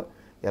பார்க்குறப்ப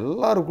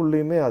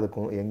எல்லாருக்குள்ளேயுமே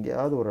அதுக்கும்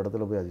எங்கேயாவது ஒரு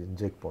இடத்துல போய் அது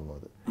இன்ஜெக்ட் பண்ணும்.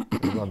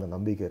 அது அந்த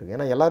நம்பிக்கை இருக்குது.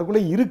 ஏன்னா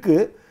எல்லாருக்குள்ளேயும்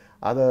இருக்குது.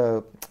 அதை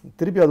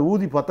திருப்பி அதை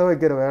ஊதி பற்ற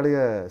வைக்கிற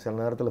வேலையை சில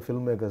நேரத்தில்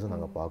ஃபில்ம் மேக்கர்ஸ்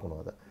நாங்கள் பார்க்கணும்.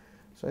 அதை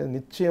ஸோ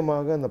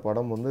நிச்சயமாக இந்த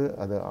படம் வந்து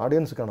அது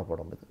ஆடியன்ஸுக்கான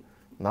படம். இது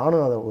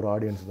நானும் அதை ஒரு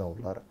ஆடியன்ஸ் தான்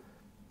உள்ளார.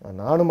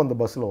 நானும் அந்த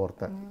பஸ்ஸில்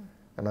ஒருத்தன்.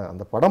 ஏன்னா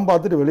அந்த படம்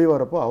பார்த்துட்டு வெளியே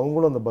வரப்போ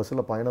அவங்களும் அந்த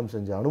பஸ்ஸில் பயணம்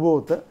செஞ்ச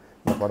அனுபவத்தை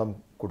இந்த படம்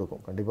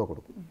கொடுக்கும், கண்டிப்பாக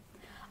கொடுக்கும்.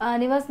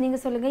 நிவாஸ்,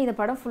 நீங்கள் சொல்லுங்கள், இந்த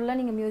படம் ஃபுல்லாக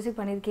நீங்கள் மியூசிக்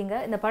பண்ணியிருக்கீங்க.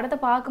 இந்த படத்தை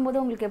பார்க்கும்போது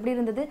உங்களுக்கு எப்படி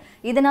இருந்தது?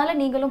 இதனால்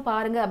நீங்களும்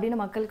பாருங்கள் அப்படின்னு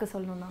மக்களுக்கு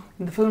சொல்லணும்னா?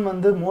 இந்த ஃபிலிம்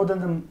வந்து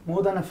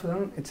மோர் தென் a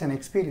film, it's an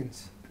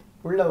experience.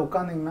 உள்ளே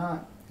உட்காந்திங்கன்னா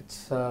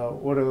இட்ஸ்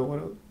ஒரு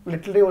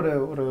லிட்டரலி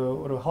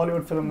ஒரு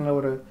ஹாலிவுட் ஃபிலிமில்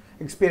ஒரு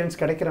எக்ஸ்பீரியன்ஸ்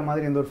கிடைக்கிற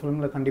மாதிரி இந்த ஒரு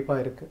ஃபிலிமில்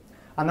கண்டிப்பாக இருக்குது.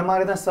 அந்த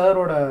மாதிரி தான்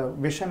சாரோட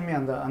விஷன்மே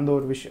அந்த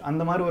ஒரு விஷயம்,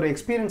 அந்த மாதிரி ஒரு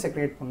எக்ஸ்பீரியன்ஸை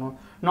க்ரியேட் பண்ணும்.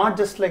 நாட்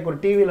ஜஸ்ட் லைக் ஒரு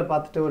டிவியில்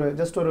பார்த்துட்டு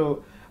ஜஸ்ட்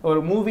ஒரு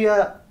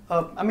மூவியாக,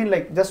 ஐ மீன்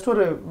லைக் ஜஸ்ட்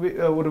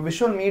ஒரு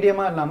விஷுவல்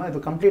மீடியமாக இல்லாமல்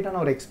இது கம்ப்ளீட்டான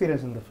ஒரு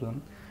எக்ஸ்பீரியன்ஸ் இந்த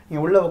ஃபிலிம்.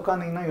 நீங்கள் உள்ளே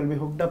உட்காந்திங்கன்னா you'll be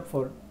hooked up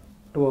for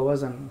 2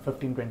 hours and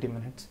 15-20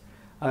 minutes.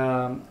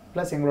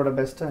 Plus என்னோட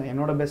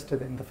பெஸ்ட்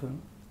இது இந்த ஃபிலிம்.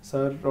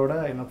 சாரோட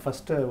என்னோட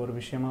ஃபஸ்ட்டு ஒரு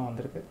விஷயமா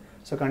வந்திருக்கு.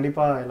 ஸோ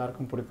கண்டிப்பாக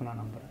எல்லாருக்கும் பிடிக்கும் நான்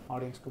நம்புகிறேன்.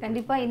 ஆடியன்ஸ்க்கு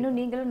கண்டிப்பாக இன்னும்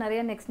நீங்களும்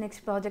நிறைய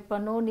நெக்ஸ்ட் ப்ராஜெக்ட்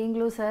பண்ணணும்.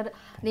 நீங்களும் சார்,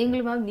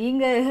 நீங்களும் மேம்,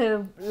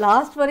 நீங்கள்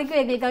லாஸ்ட் வரைக்கும்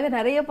எங்களுக்காக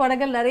நிறைய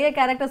படங்கள், நிறைய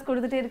கேரக்டர்ஸ்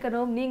கொடுத்துட்டே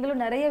இருக்கணும்.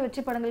 நீங்களும் நிறைய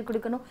வெற்றி படங்கள்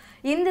கொடுக்கணும்.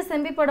 இந்த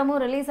செம்பி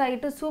படமும் ரிலீஸ்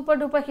ஆகிட்டு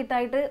சூப்பர் டூப்பர் ஹிட்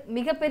ஆகிட்டு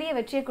மிகப்பெரிய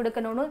வெற்றியை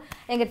கொடுக்கணும்னு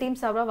எங்கள் டீம்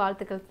சார்பாக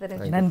வாழ்த்துக்கள்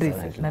தெரிஞ்சு. நன்றி,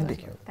 நன்றி,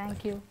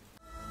 தேங்க்யூ.